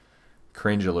you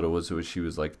cringe a little was she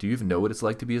was like, do you even know what it's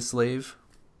like to be a slave?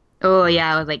 Oh,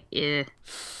 yeah, I was like, eh.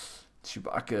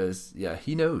 Chewbacca is,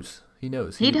 he knows. He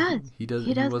knows. He does. He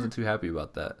wasn't too happy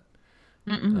about that,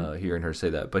 hearing her say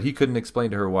that. But he couldn't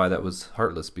explain to her why that was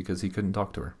heartless because he couldn't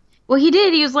talk to her. Well, he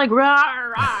did. He was like,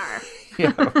 rawr, rawr.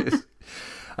 Yeah,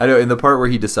 I know, in the part where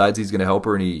he decides he's going to help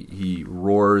her and he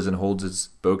roars and holds his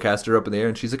bowcaster up in the air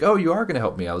and she's like, oh, you are going to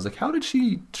help me. I was like, how did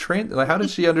she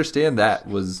understand that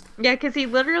was... Yeah, because he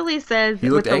literally says,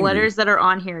 with the angry letters that are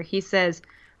on here, he says,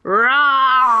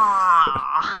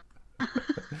 rah.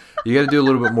 You got to do a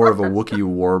little bit more of a Wookiee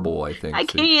warble, I think. I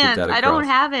can't. I don't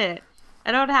have it.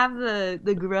 I don't have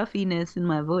the gruffiness in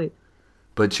my voice.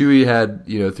 But Chewie had,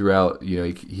 throughout,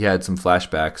 he had some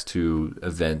flashbacks to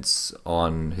events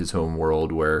on his home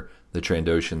world where the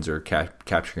Trandoshans are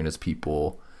capturing his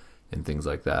people and things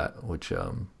like that, which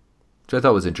I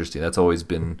thought was interesting. That's always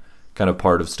been kind of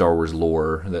part of Star Wars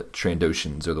lore, that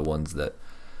Trandoshans are the ones that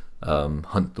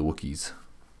hunt the Wookiees.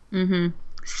 Mm-hmm.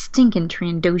 Stinking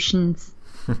Trandoshans.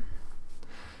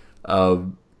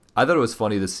 I thought it was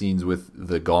funny, the scenes with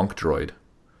the Gonk droid.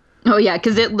 Oh, yeah,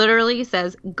 because it literally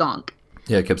says Gonk.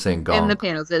 Yeah, it kept saying gonk. In the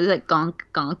panels, it's like gonk,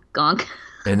 gonk, gonk.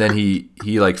 And then he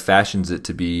fashions it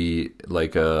to be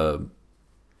like a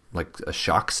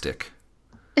shock stick.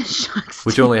 A shock stick.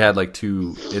 Which only had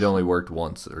two. It only worked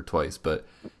once or twice, but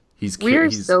we're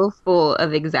so full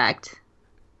of exact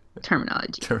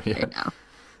terminology right now.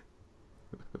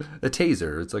 A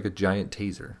taser. It's like a giant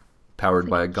taser powered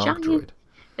by a gonk droid.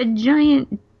 A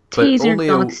giant taser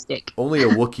gonk stick. Only a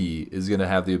Wookiee is going to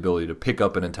have the ability to pick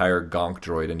up an entire gonk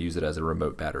droid and use it as a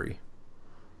remote battery.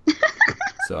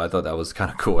 So I thought that was kind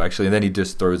of cool, actually. And then he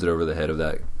just throws it over the head of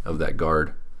that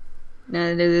guard.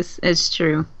 No, it's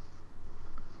true.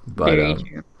 But, very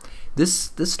true.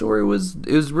 This story was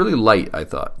really light, I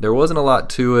thought. There wasn't a lot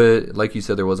to it. Like you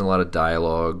said, there wasn't a lot of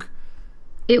dialogue.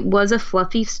 It was a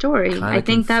fluffy story. Kinda I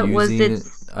think that was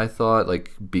its... I thought,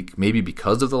 maybe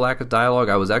because of the lack of dialogue,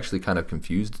 I was actually kind of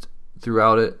confused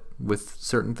throughout it with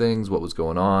certain things, what was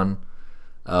going on.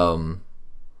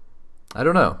 I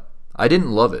don't know. I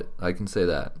didn't love it. I can say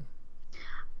that.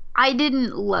 I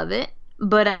didn't love it,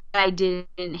 but I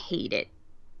didn't hate it.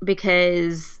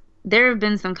 Because there have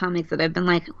been some comics that I've been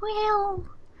like, well...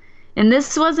 And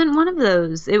this wasn't one of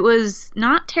those. It was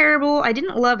not terrible. I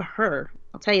didn't love her.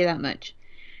 I'll tell you that much.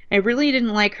 I really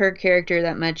didn't like her character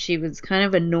that much. She was kind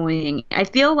of annoying. I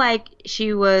feel like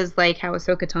she was like how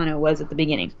Ahsoka Tano was at the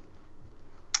beginning.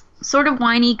 Sort of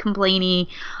whiny, complainy.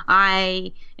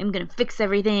 I am going to fix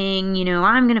everything.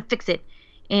 I'm going to fix it.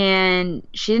 and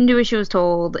she didn't do what she was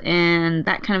told, and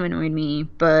that kind of annoyed me.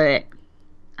 But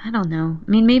I don't know. I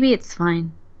mean, maybe it's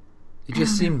fine. It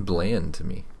just seemed bland to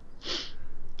me.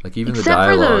 Like even Except the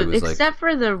dialogue was except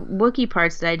for the Wookiee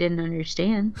parts that I didn't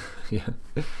understand. yeah.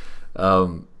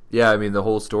 Yeah, I mean the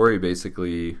whole story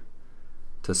basically,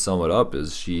 to sum it up,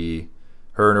 is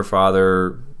her and her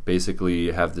father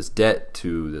basically have this debt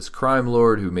to this crime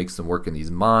lord who makes them work in these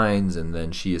mines, and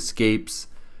then she escapes,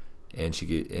 and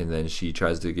then she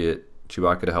tries to get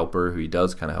Chewbacca to help her, who he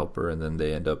does kind of help her, and then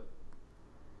they end up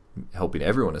helping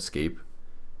everyone escape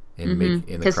and make in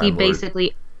the because crime he lord.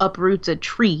 basically uproots a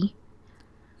tree.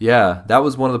 Yeah, that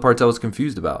was one of the parts I was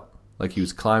confused about. Like he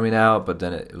was climbing out, but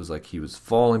then it was like he was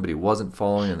falling, but he wasn't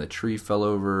falling, and the tree fell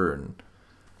over, and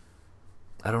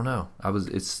I don't know.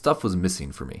 Stuff was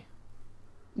missing for me.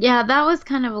 Yeah, that was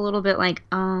kind of a little bit like,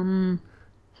 And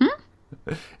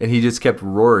he just kept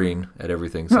roaring at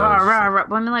everything. So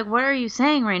I'm like, what are you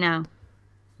saying right now?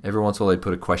 every once in a while, they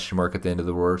put a question mark at the end of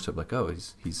the roar, so I'm like, oh,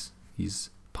 he's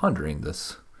pondering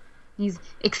this. He's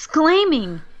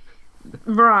exclaiming,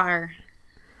 "Rar!"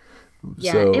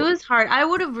 Yeah, So- it was hard. I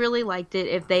would have really liked it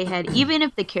if they had, even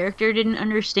if the character didn't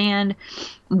understand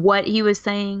what he was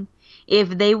saying, if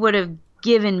they would have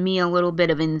given me a little bit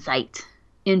of insight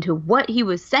into what he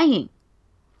was saying.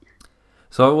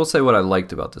 So I will say what I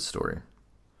liked about this story.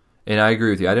 And I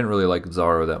agree with you. I didn't really like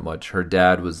Zorro that much. Her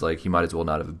dad was like, he might as well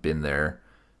not have been there.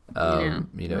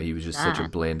 He was just such a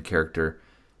bland character.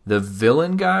 The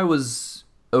villain guy was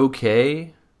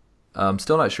okay. I'm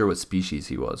still not sure what species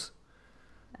he was.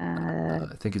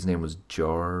 I think his name was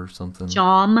Jar or something.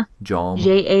 Jom. Jom.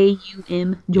 Jaum.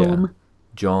 Jom. Yeah.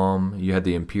 Jom. You had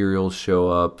the Imperials show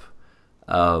up.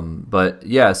 But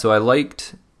yeah, so I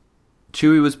liked...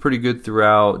 Chewie was pretty good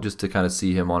throughout. Just to kind of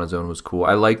see him on his own was cool.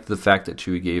 I liked the fact that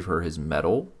Chewie gave her his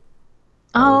medal.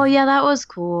 Yeah, that was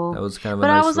cool. That was kind of a but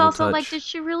nice I was little also touch. like, did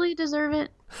she really deserve it?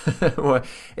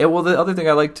 Well, the other thing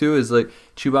I like too is like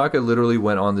Chewbacca literally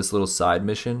went on this little side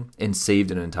mission and saved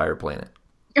an entire planet.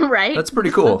 Right? That's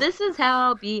pretty cool. So this is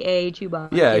how B.A.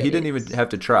 Chewbacca Yeah, he didn't is. even have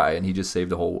to try, and he just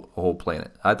saved a whole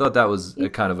planet. I thought that was a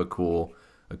kind of a cool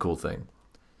thing.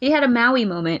 He had a Maui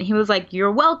moment. He was like,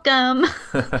 "You're welcome."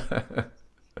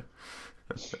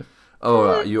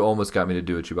 Oh, you almost got me to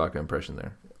do a Chewbacca impression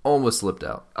there. Almost slipped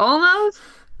out. Almost?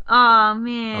 Oh,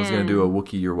 man. I was gonna do a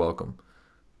Wookiee, you're welcome.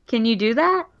 Can you do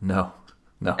that? No.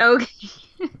 Okay.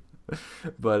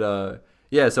 But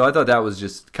yeah, so I thought that was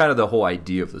just kind of the whole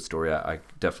idea of the story. I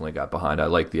definitely got behind. I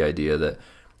like the idea that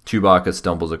Chewbacca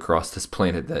stumbles across this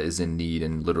planet that is in need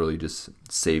and literally just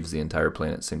saves the entire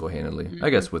planet single-handedly. I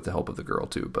guess with the help of the girl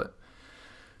too, but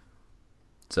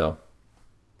so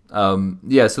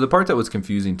yeah, so the part that was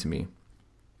confusing to me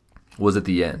was at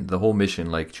the end. The whole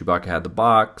mission, like Chewbacca had the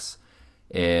box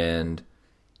and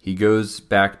he goes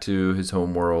back to his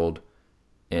home world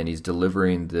and he's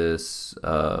delivering this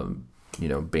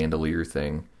bandolier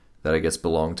thing that I guess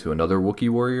belonged to another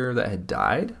Wookiee warrior that had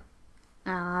died.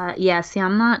 Yeah, see,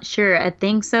 I'm not sure. I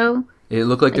think so. It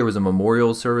looked like there was a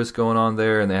memorial service going on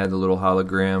there, and they had the little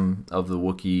hologram of the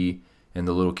Wookiee, and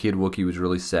the little kid Wookiee was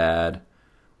really sad.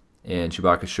 And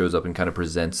Chewbacca shows up and kind of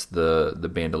presents the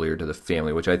bandolier to the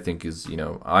family, which I think is,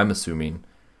 I'm assuming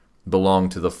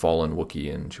belonged to the fallen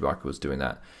Wookiee, and Chewbacca was doing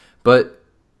that. But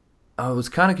I was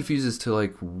kind of confused as to,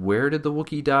 like, where did the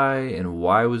Wookiee die, and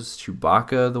why was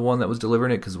Chewbacca the one that was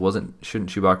delivering it? Because shouldn't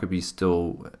Chewbacca be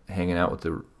still hanging out with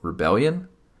the rebellion?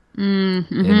 And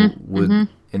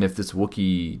if this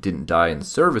Wookiee didn't die in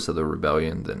service of the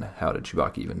rebellion, then how did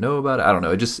Chewbacca even know about it? I don't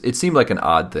know. It seemed like an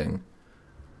odd thing.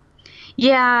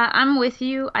 Yeah, I'm with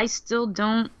you. I still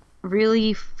don't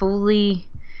really fully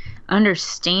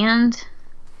understand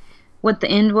what the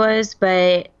end was,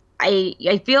 but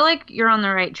I feel like you're on the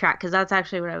right track because that's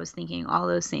actually what I was thinking. All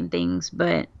those same things,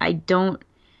 but I don't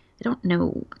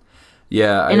know.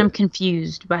 Yeah, and I'm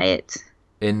confused by it.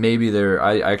 And maybe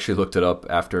I actually looked it up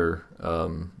after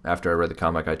I read the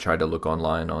comic. I tried to look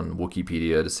online on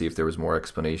Wikipedia to see if there was more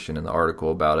explanation in the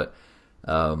article about it.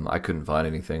 I couldn't find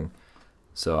anything.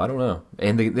 So I don't know.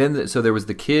 And so there was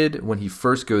the kid when he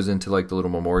first goes into like the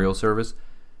little memorial service,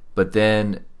 but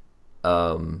then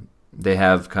they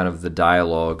have kind of the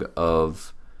dialogue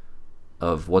of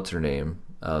what's her name,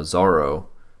 Zorro,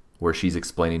 where she's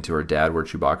explaining to her dad where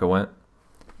Chewbacca went,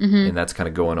 and that's kind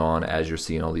of going on as you're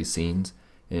seeing all these scenes.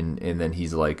 And then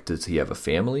he's like, does he have a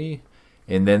family?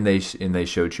 And then they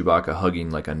show Chewbacca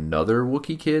hugging like another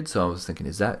Wookiee kid. So I was thinking,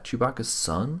 is that Chewbacca's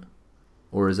son?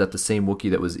 Or is that the same Wookiee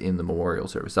that was in the memorial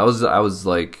service? I was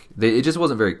like, it just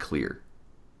wasn't very clear.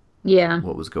 Yeah.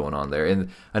 What was going on there?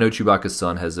 And I know Chewbacca's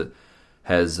son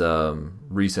has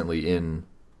recently in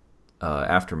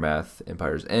Aftermath,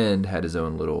 Empire's End had his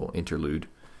own little interlude,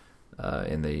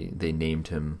 and they named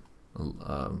him,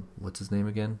 what's his name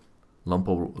again?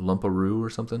 Lumparoo or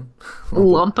something?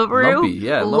 Lumparoo? Lumpy,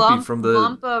 yeah, Lumpy from the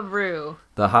Lumparoo.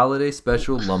 The holiday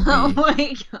special Lumpy Oh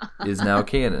my god. is now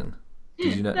canon.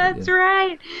 Did you know? That's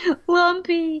right.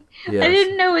 Lumpy. Yes. I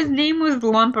didn't know his name was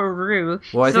Lumparoo.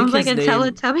 Well, I Sounds think like his a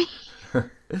name- Teletubby.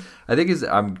 I think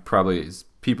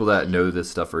people that know this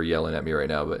stuff are yelling at me right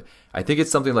now, but I think it's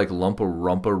something like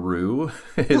Lumparoo.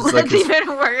 That's even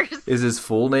worse. Is his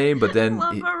full name, but then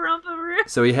Lumparoo.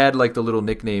 so he had like the little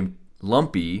nickname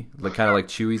Lumpy, like kind of like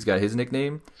Chewie's got his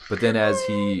nickname, but then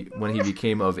when he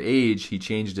became of age, he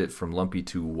changed it from Lumpy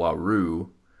to Waroo,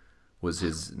 was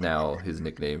his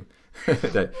nickname.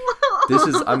 I'm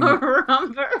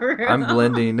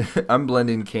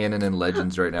blending canon and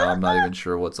legends right now. I'm not even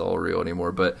sure what's all real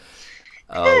anymore, but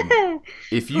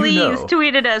if you Please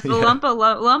tweet at us,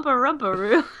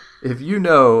 Lumparoo. If you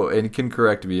know and can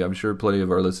correct me, I'm sure plenty of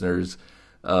our listeners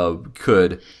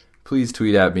could. Please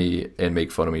tweet at me and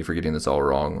make fun of me for getting this all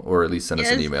wrong, or at least send us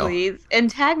an email. Please, and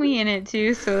tag me in it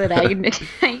too, so that I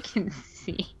can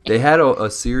see. They had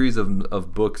a series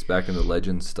of books back in the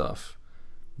Legends stuff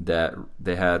that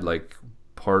they had, like,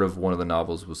 part of one of the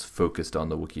novels was focused on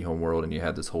the Wookiee homeworld, and you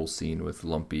had this whole scene with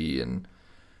Lumpy and.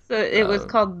 So it was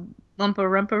called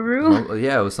Lumparoo?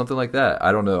 Yeah, it was something like that.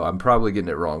 I don't know. I'm probably getting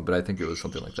it wrong, but I think it was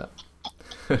something like that.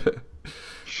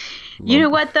 You know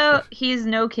what, though? He's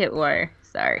no Kit War.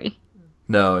 Sorry.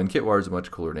 No, and Kit War is a much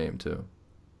cooler name, too.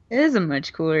 It is a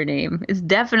much cooler name. It's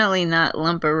definitely not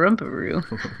Lumparoo.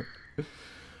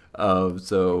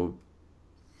 So,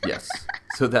 yes.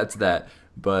 So that's that.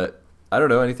 But, I don't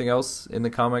know, anything else in the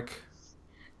comic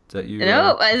that you...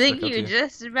 No, I think you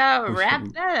just about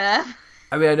wrapped that up.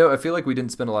 I mean, I feel like we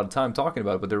didn't spend a lot of time talking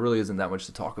about it, but there really isn't that much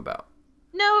to talk about.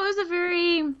 No, it was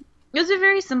a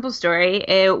very simple story.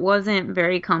 It wasn't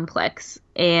very complex,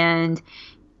 and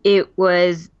it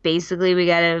was basically we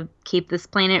gotta keep this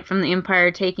planet from the Empire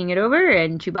taking it over,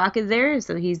 and Chewbacca's there,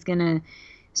 so he's gonna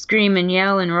scream and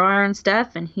yell and roar and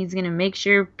stuff, and he's gonna make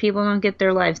sure people don't get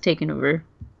their lives taken over.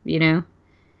 You know,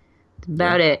 that's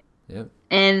about it. Yep.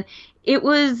 And it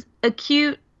was a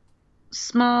cute,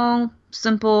 small,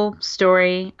 simple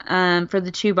story for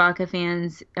the Chewbacca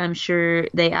fans. I'm sure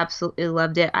they absolutely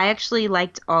loved it. I actually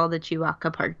liked all the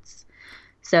Chewbacca parts,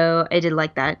 so I did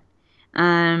like that.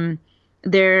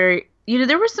 There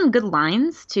were some good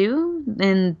lines too,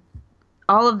 and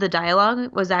all of the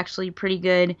dialogue was actually pretty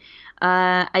good.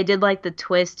 I did like the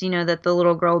twist, that the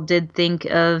little girl did think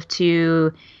of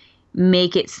to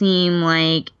make it seem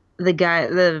like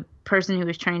the person who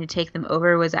was trying to take them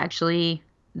over was actually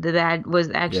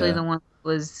the one who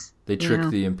was. They tricked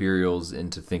the Imperials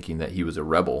into thinking that he was a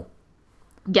rebel.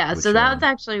 Yeah, so that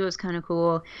was kind of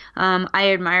cool.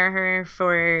 I admire her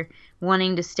for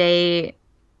wanting to stay,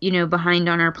 behind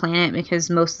on our planet, because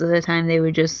most of the time they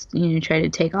would just, try to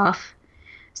take off.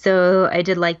 So I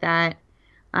did like that.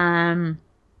 And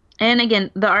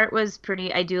again, the art was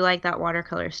pretty. I do like that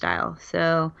watercolor style.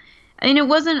 So, I mean, it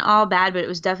wasn't all bad, but it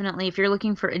was definitely, if you're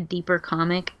looking for a deeper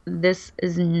comic, this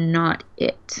is not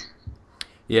it.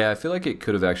 Yeah, I feel like it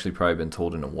could have actually probably been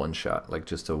told in a one-shot, like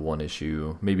just a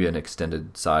one-issue, maybe an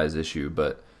extended size issue,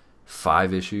 but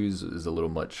 5 issues is a little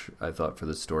much, I thought, for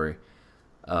this story.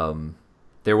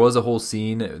 There was a whole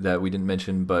scene that we didn't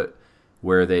mention, but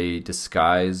where they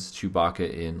disguise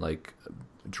Chewbacca in, like,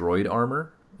 droid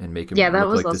armor and make him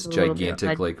look like this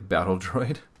gigantic, like, battle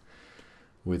droid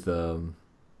with a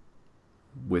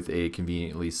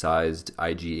conveniently sized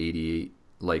IG-88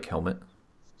 like helmet.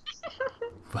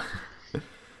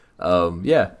 Yeah, a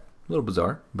little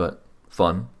bizarre, but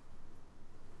fun.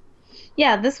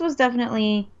 Yeah, this was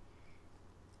definitely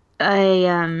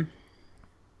a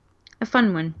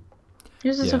fun one.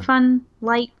 This is a fun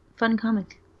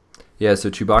comic. Yeah,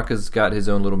 so Chewbacca's got his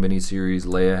own little mini-series.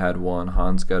 Leia had one.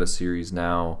 Han's got a series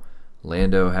now.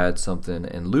 Lando had something.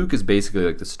 And Luke is basically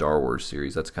like the Star Wars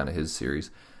series. That's kind of his series.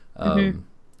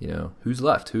 Who's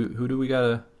left? Who do we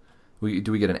got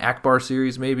do we get an Akbar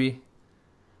series maybe?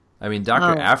 I mean,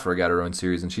 Dr. Aphra got her own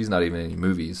series, and she's not even in any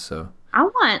movies, so... I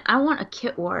want a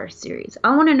Kit War series.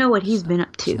 I want to know what he's been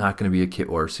up to. It's not going to be a Kit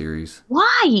War series.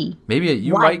 Why? Maybe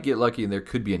you might get lucky, and there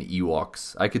could be an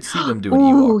Ewoks. I could see them doing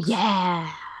Ewoks. Oh,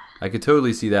 yeah. I could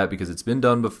totally see that, because it's been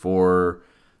done before.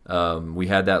 We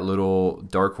had that little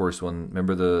Dark Horse one.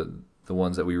 Remember the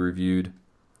ones that we reviewed?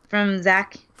 From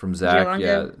Zach,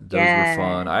 yeah. Those were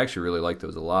fun. I actually really liked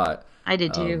those a lot. I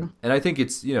did too. And I think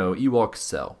it's, Ewoks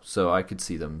sell. So I could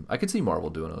see Marvel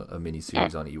doing a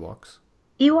mini-series on Ewoks.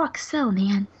 Ewoks sell,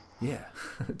 man. Yeah.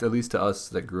 At least to us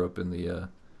that grew up in the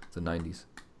 90s.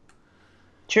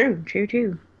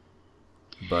 True.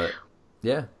 But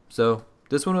yeah, so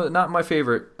this one was not my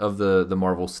favorite of the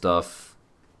Marvel stuff.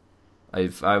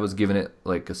 If I was giving it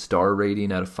like a star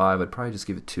rating out of 5, I'd probably just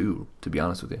give it 2, to be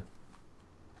honest with you.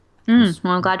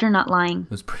 Well, I'm glad you're not lying.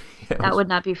 It was pretty. That would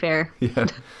not be fair. Yeah.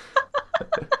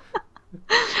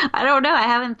 I don't know. I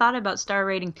haven't thought about star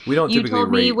rating. We don't You typically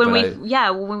told me rate, when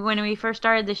but when we first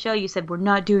started the show, you said we're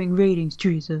not doing ratings,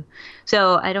 Teresa.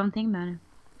 So I don't think about it.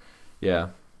 Yeah.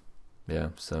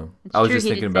 So It's I was true, just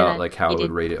he thinking did say about that. like how He I would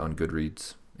did. rate it on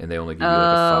Goodreads, and they only give you like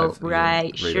a 5. Right.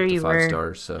 Rate Sure up to you 5 were.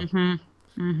 stars. So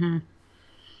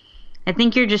I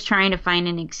think you're just trying to find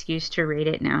an excuse to rate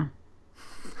it now.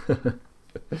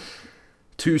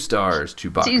 2 stars,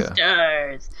 Chewbacca. 2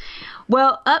 stars.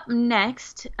 Well, up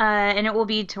next, and it will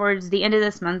be towards the end of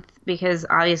this month because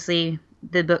obviously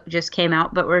the book just came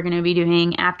out, but we're going to be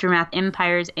doing Aftermath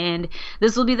Empires, and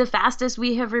this will be the fastest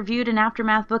we have reviewed an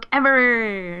Aftermath book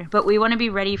ever. But we want to be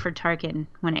ready for Tarkin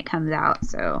when it comes out,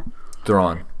 so.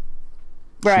 Thrawn.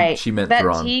 Right. She meant that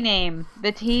Thrawn. T name,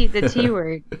 the T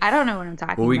word. I don't know what I'm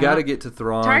talking about. Well, we got to get to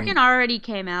Thrawn. Tarkin already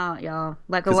came out, y'all,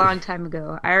 like a long time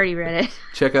ago. I already read it.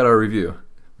 Check out our review.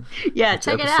 Yeah,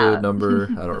 check it Episode out. number,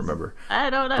 I don't remember.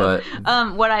 I don't know.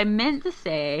 But What I meant to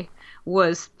say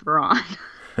was Thrawn.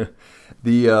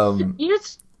 the You know,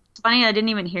 it's funny. I didn't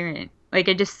even hear it. Like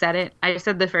I just said it. I just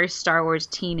said the first Star Wars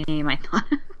T name. I thought.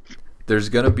 there's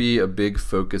gonna be a big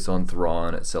focus on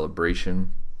Thrawn at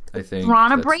Celebration. I think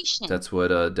Thrawnabration. That's what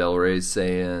Del Rey's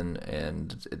saying,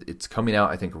 and it's coming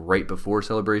out I think right before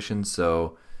Celebration.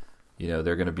 So, you know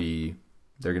they're gonna be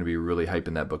really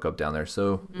hyping that book up down there.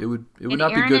 So it would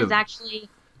not Aaron be good. Is actually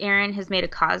Aaron has made a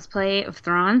cosplay of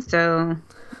Thrawn, so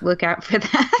look out for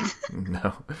that.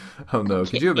 No, oh no!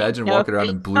 Could you imagine walking around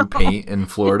in blue paint in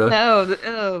Florida? No,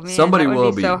 oh man, Somebody that would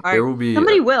will be. be. So hard. There will be.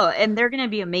 Somebody will, and they're gonna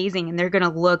be amazing, and they're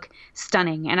gonna look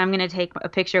stunning, and I'm gonna take a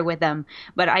picture with them.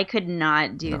 But I could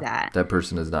not do that. That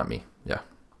person is not me. Yeah.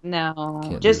 No,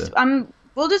 Can't do just that.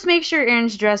 We'll just make sure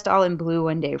Aaron's dressed all in blue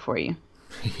one day for you.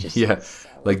 Yeah,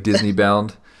 like Disney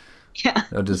bound. Yeah,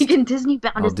 I'll just- you can Disney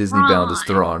bound. Oh, as Disney bound is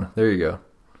Thrawn. There you go.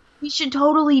 We should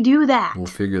totally do that. We'll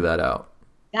figure that out.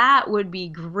 That would be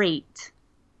great.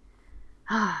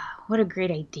 What a great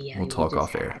idea. We'll you talk just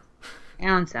off air. had.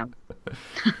 Awesome.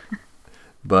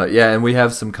 But yeah, and we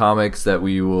have some comics that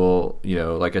we will,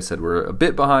 like I said, we're a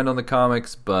bit behind on the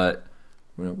comics, but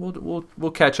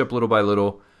we'll catch up little by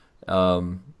little.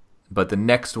 But the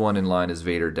next one in line is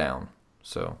Vader Down.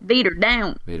 So Vader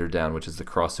Down, which is the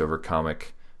crossover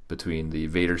comic between the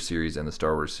Vader series and the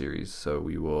Star Wars series. So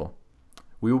we will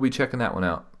be checking that one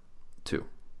out too.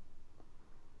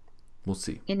 We'll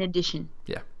see. in addition.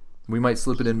 Yeah, we might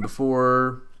slip it in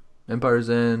before Empire's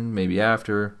End, maybe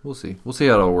after. We'll see. We'll see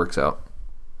how it all works out.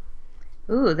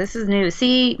 Ooh, this is new.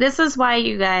 See, this is why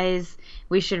you guys,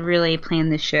 we should really plan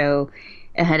the show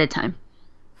ahead of time.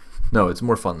 No, it's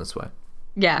more fun this way.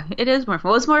 Yeah, it is more fun.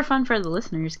 Well, it's more fun for the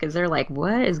listeners because they're like,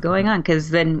 what is going on?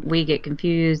 Because then we get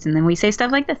confused and then we say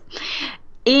stuff like this.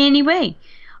 Anyway,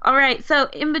 all right. So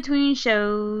in between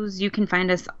shows, you can find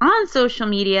us on social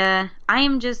media. I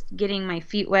am just getting my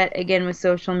feet wet again with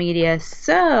social media.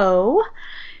 So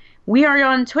we are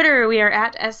on Twitter. We are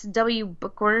at SW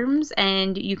Bookworms,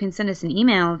 and you can send us an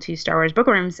email to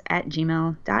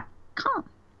starwarsbookworms@gmail.com.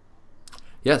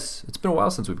 Yes, it's been a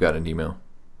while since we've got an email.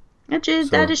 That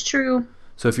is true.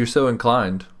 So if you're so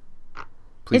inclined,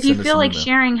 please If you send us feel an like email.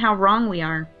 sharing how wrong we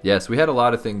are, Yes, we had a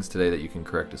lot of things today that you can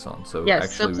correct us on. So yes,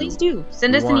 actually, so please do.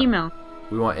 Send us an email.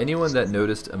 We want anyone that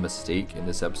noticed a mistake in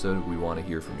this episode, we want to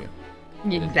hear from you.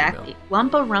 an Exactly. email.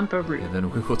 Lumpa Rumpa Roo. And then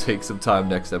we will take some time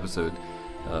next episode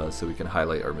so we can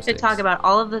highlight our To mistakes. talk about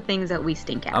all of the things that we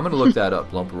stink at. I'm going to look that up,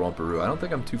 Lumpa Romperoo. I don't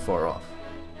think I'm too far off.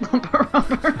 Lumpa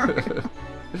Rumpa Roo.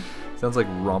 Sounds like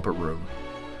Romper Room.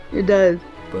 It does.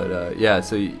 But yeah,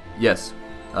 so yes,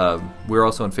 we're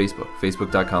also on Facebook,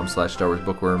 facebook.com/Star Wars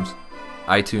Bookworms.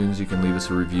 iTunes, you can leave us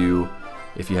a review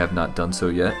if you have not done so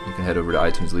yet. You can head over to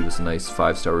iTunes, leave us a nice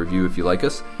 5-star review if you like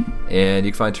us. And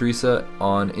you can find Teresa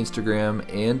on Instagram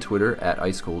and Twitter at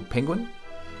IceColdPenguin.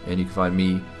 And you can find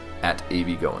me at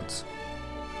AVGoins.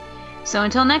 So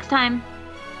until next time,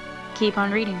 keep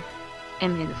on reading,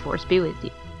 and may the Force be with you.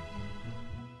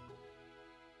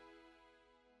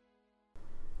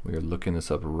 We are looking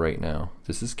this up right now.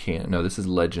 This is canon. No, this is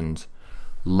Legends.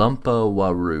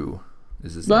 Lumpawaru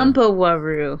is his name.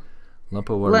 Lumpawaru.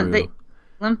 Lumpawaru.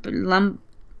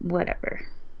 Whatever.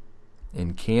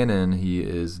 In canon, he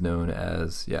is known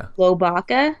as,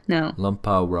 Lobaka? No.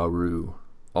 Lumpawaru,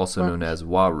 also known as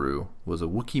Waru, was a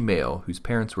Wookiee male whose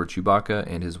parents were Chewbacca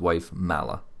and his wife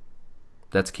Mala.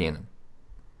 That's canon.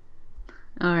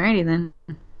 Alrighty then.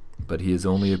 but he has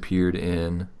only appeared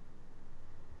in...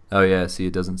 Oh yeah, see,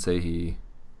 it doesn't say he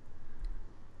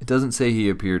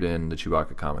appeared in the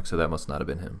Chewbacca comic, so that must not have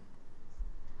been him.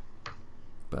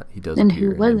 But he does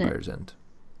appear in Empire's End.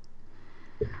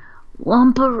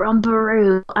 Wumpa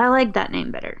Rumparoo. I like that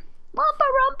name better. Wumpa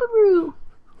Rumparoo.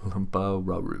 Lumpa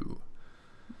Raru.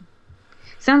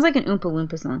 Sounds like an Oompa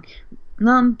Loompa song.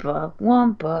 Lumpa,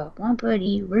 Wumpa,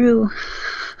 Wumpity Roo.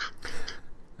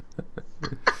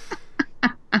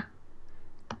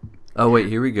 Oh wait,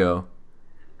 here we go.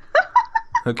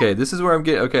 Okay, this is where I'm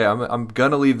getting. Okay, I'm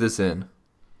gonna leave this in.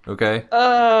 Okay.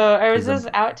 Or is this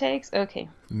outtakes? Okay.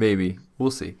 Maybe we'll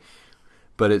see.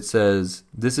 But it says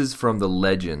this is from the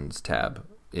Legends tab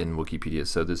in Wikipedia,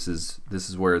 so this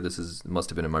is where must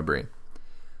have been in my brain.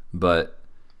 But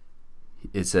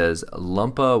it says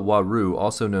Lumpa Waru,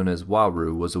 also known as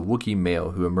Waru, was a Wookiee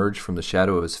male who emerged from the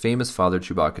shadow of his famous father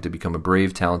Chewbacca to become a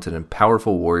brave, talented, and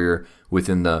powerful warrior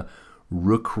within the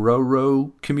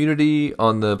Rukroro community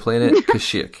on the planet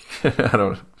Kashyyyk. I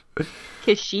don't know.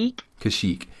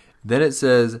 Kashyyyk. Then it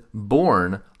says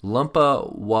born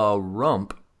Lumpa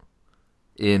Warump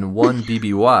in 1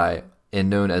 BBY and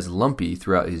known as Lumpy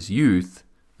throughout his youth.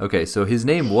 Okay, so his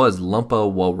name was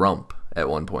Lumpa Warump at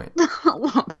one point.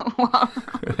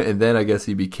 And then I guess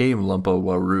he became Lumpa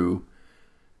Waru.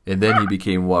 And then he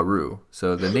became Waru.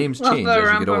 So the names change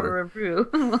as you get older.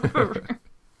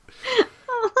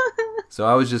 So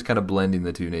I was just kind of blending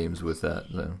the two names with that.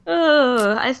 So.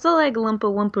 Oh, I still like Lumpa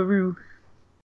Wumparoo.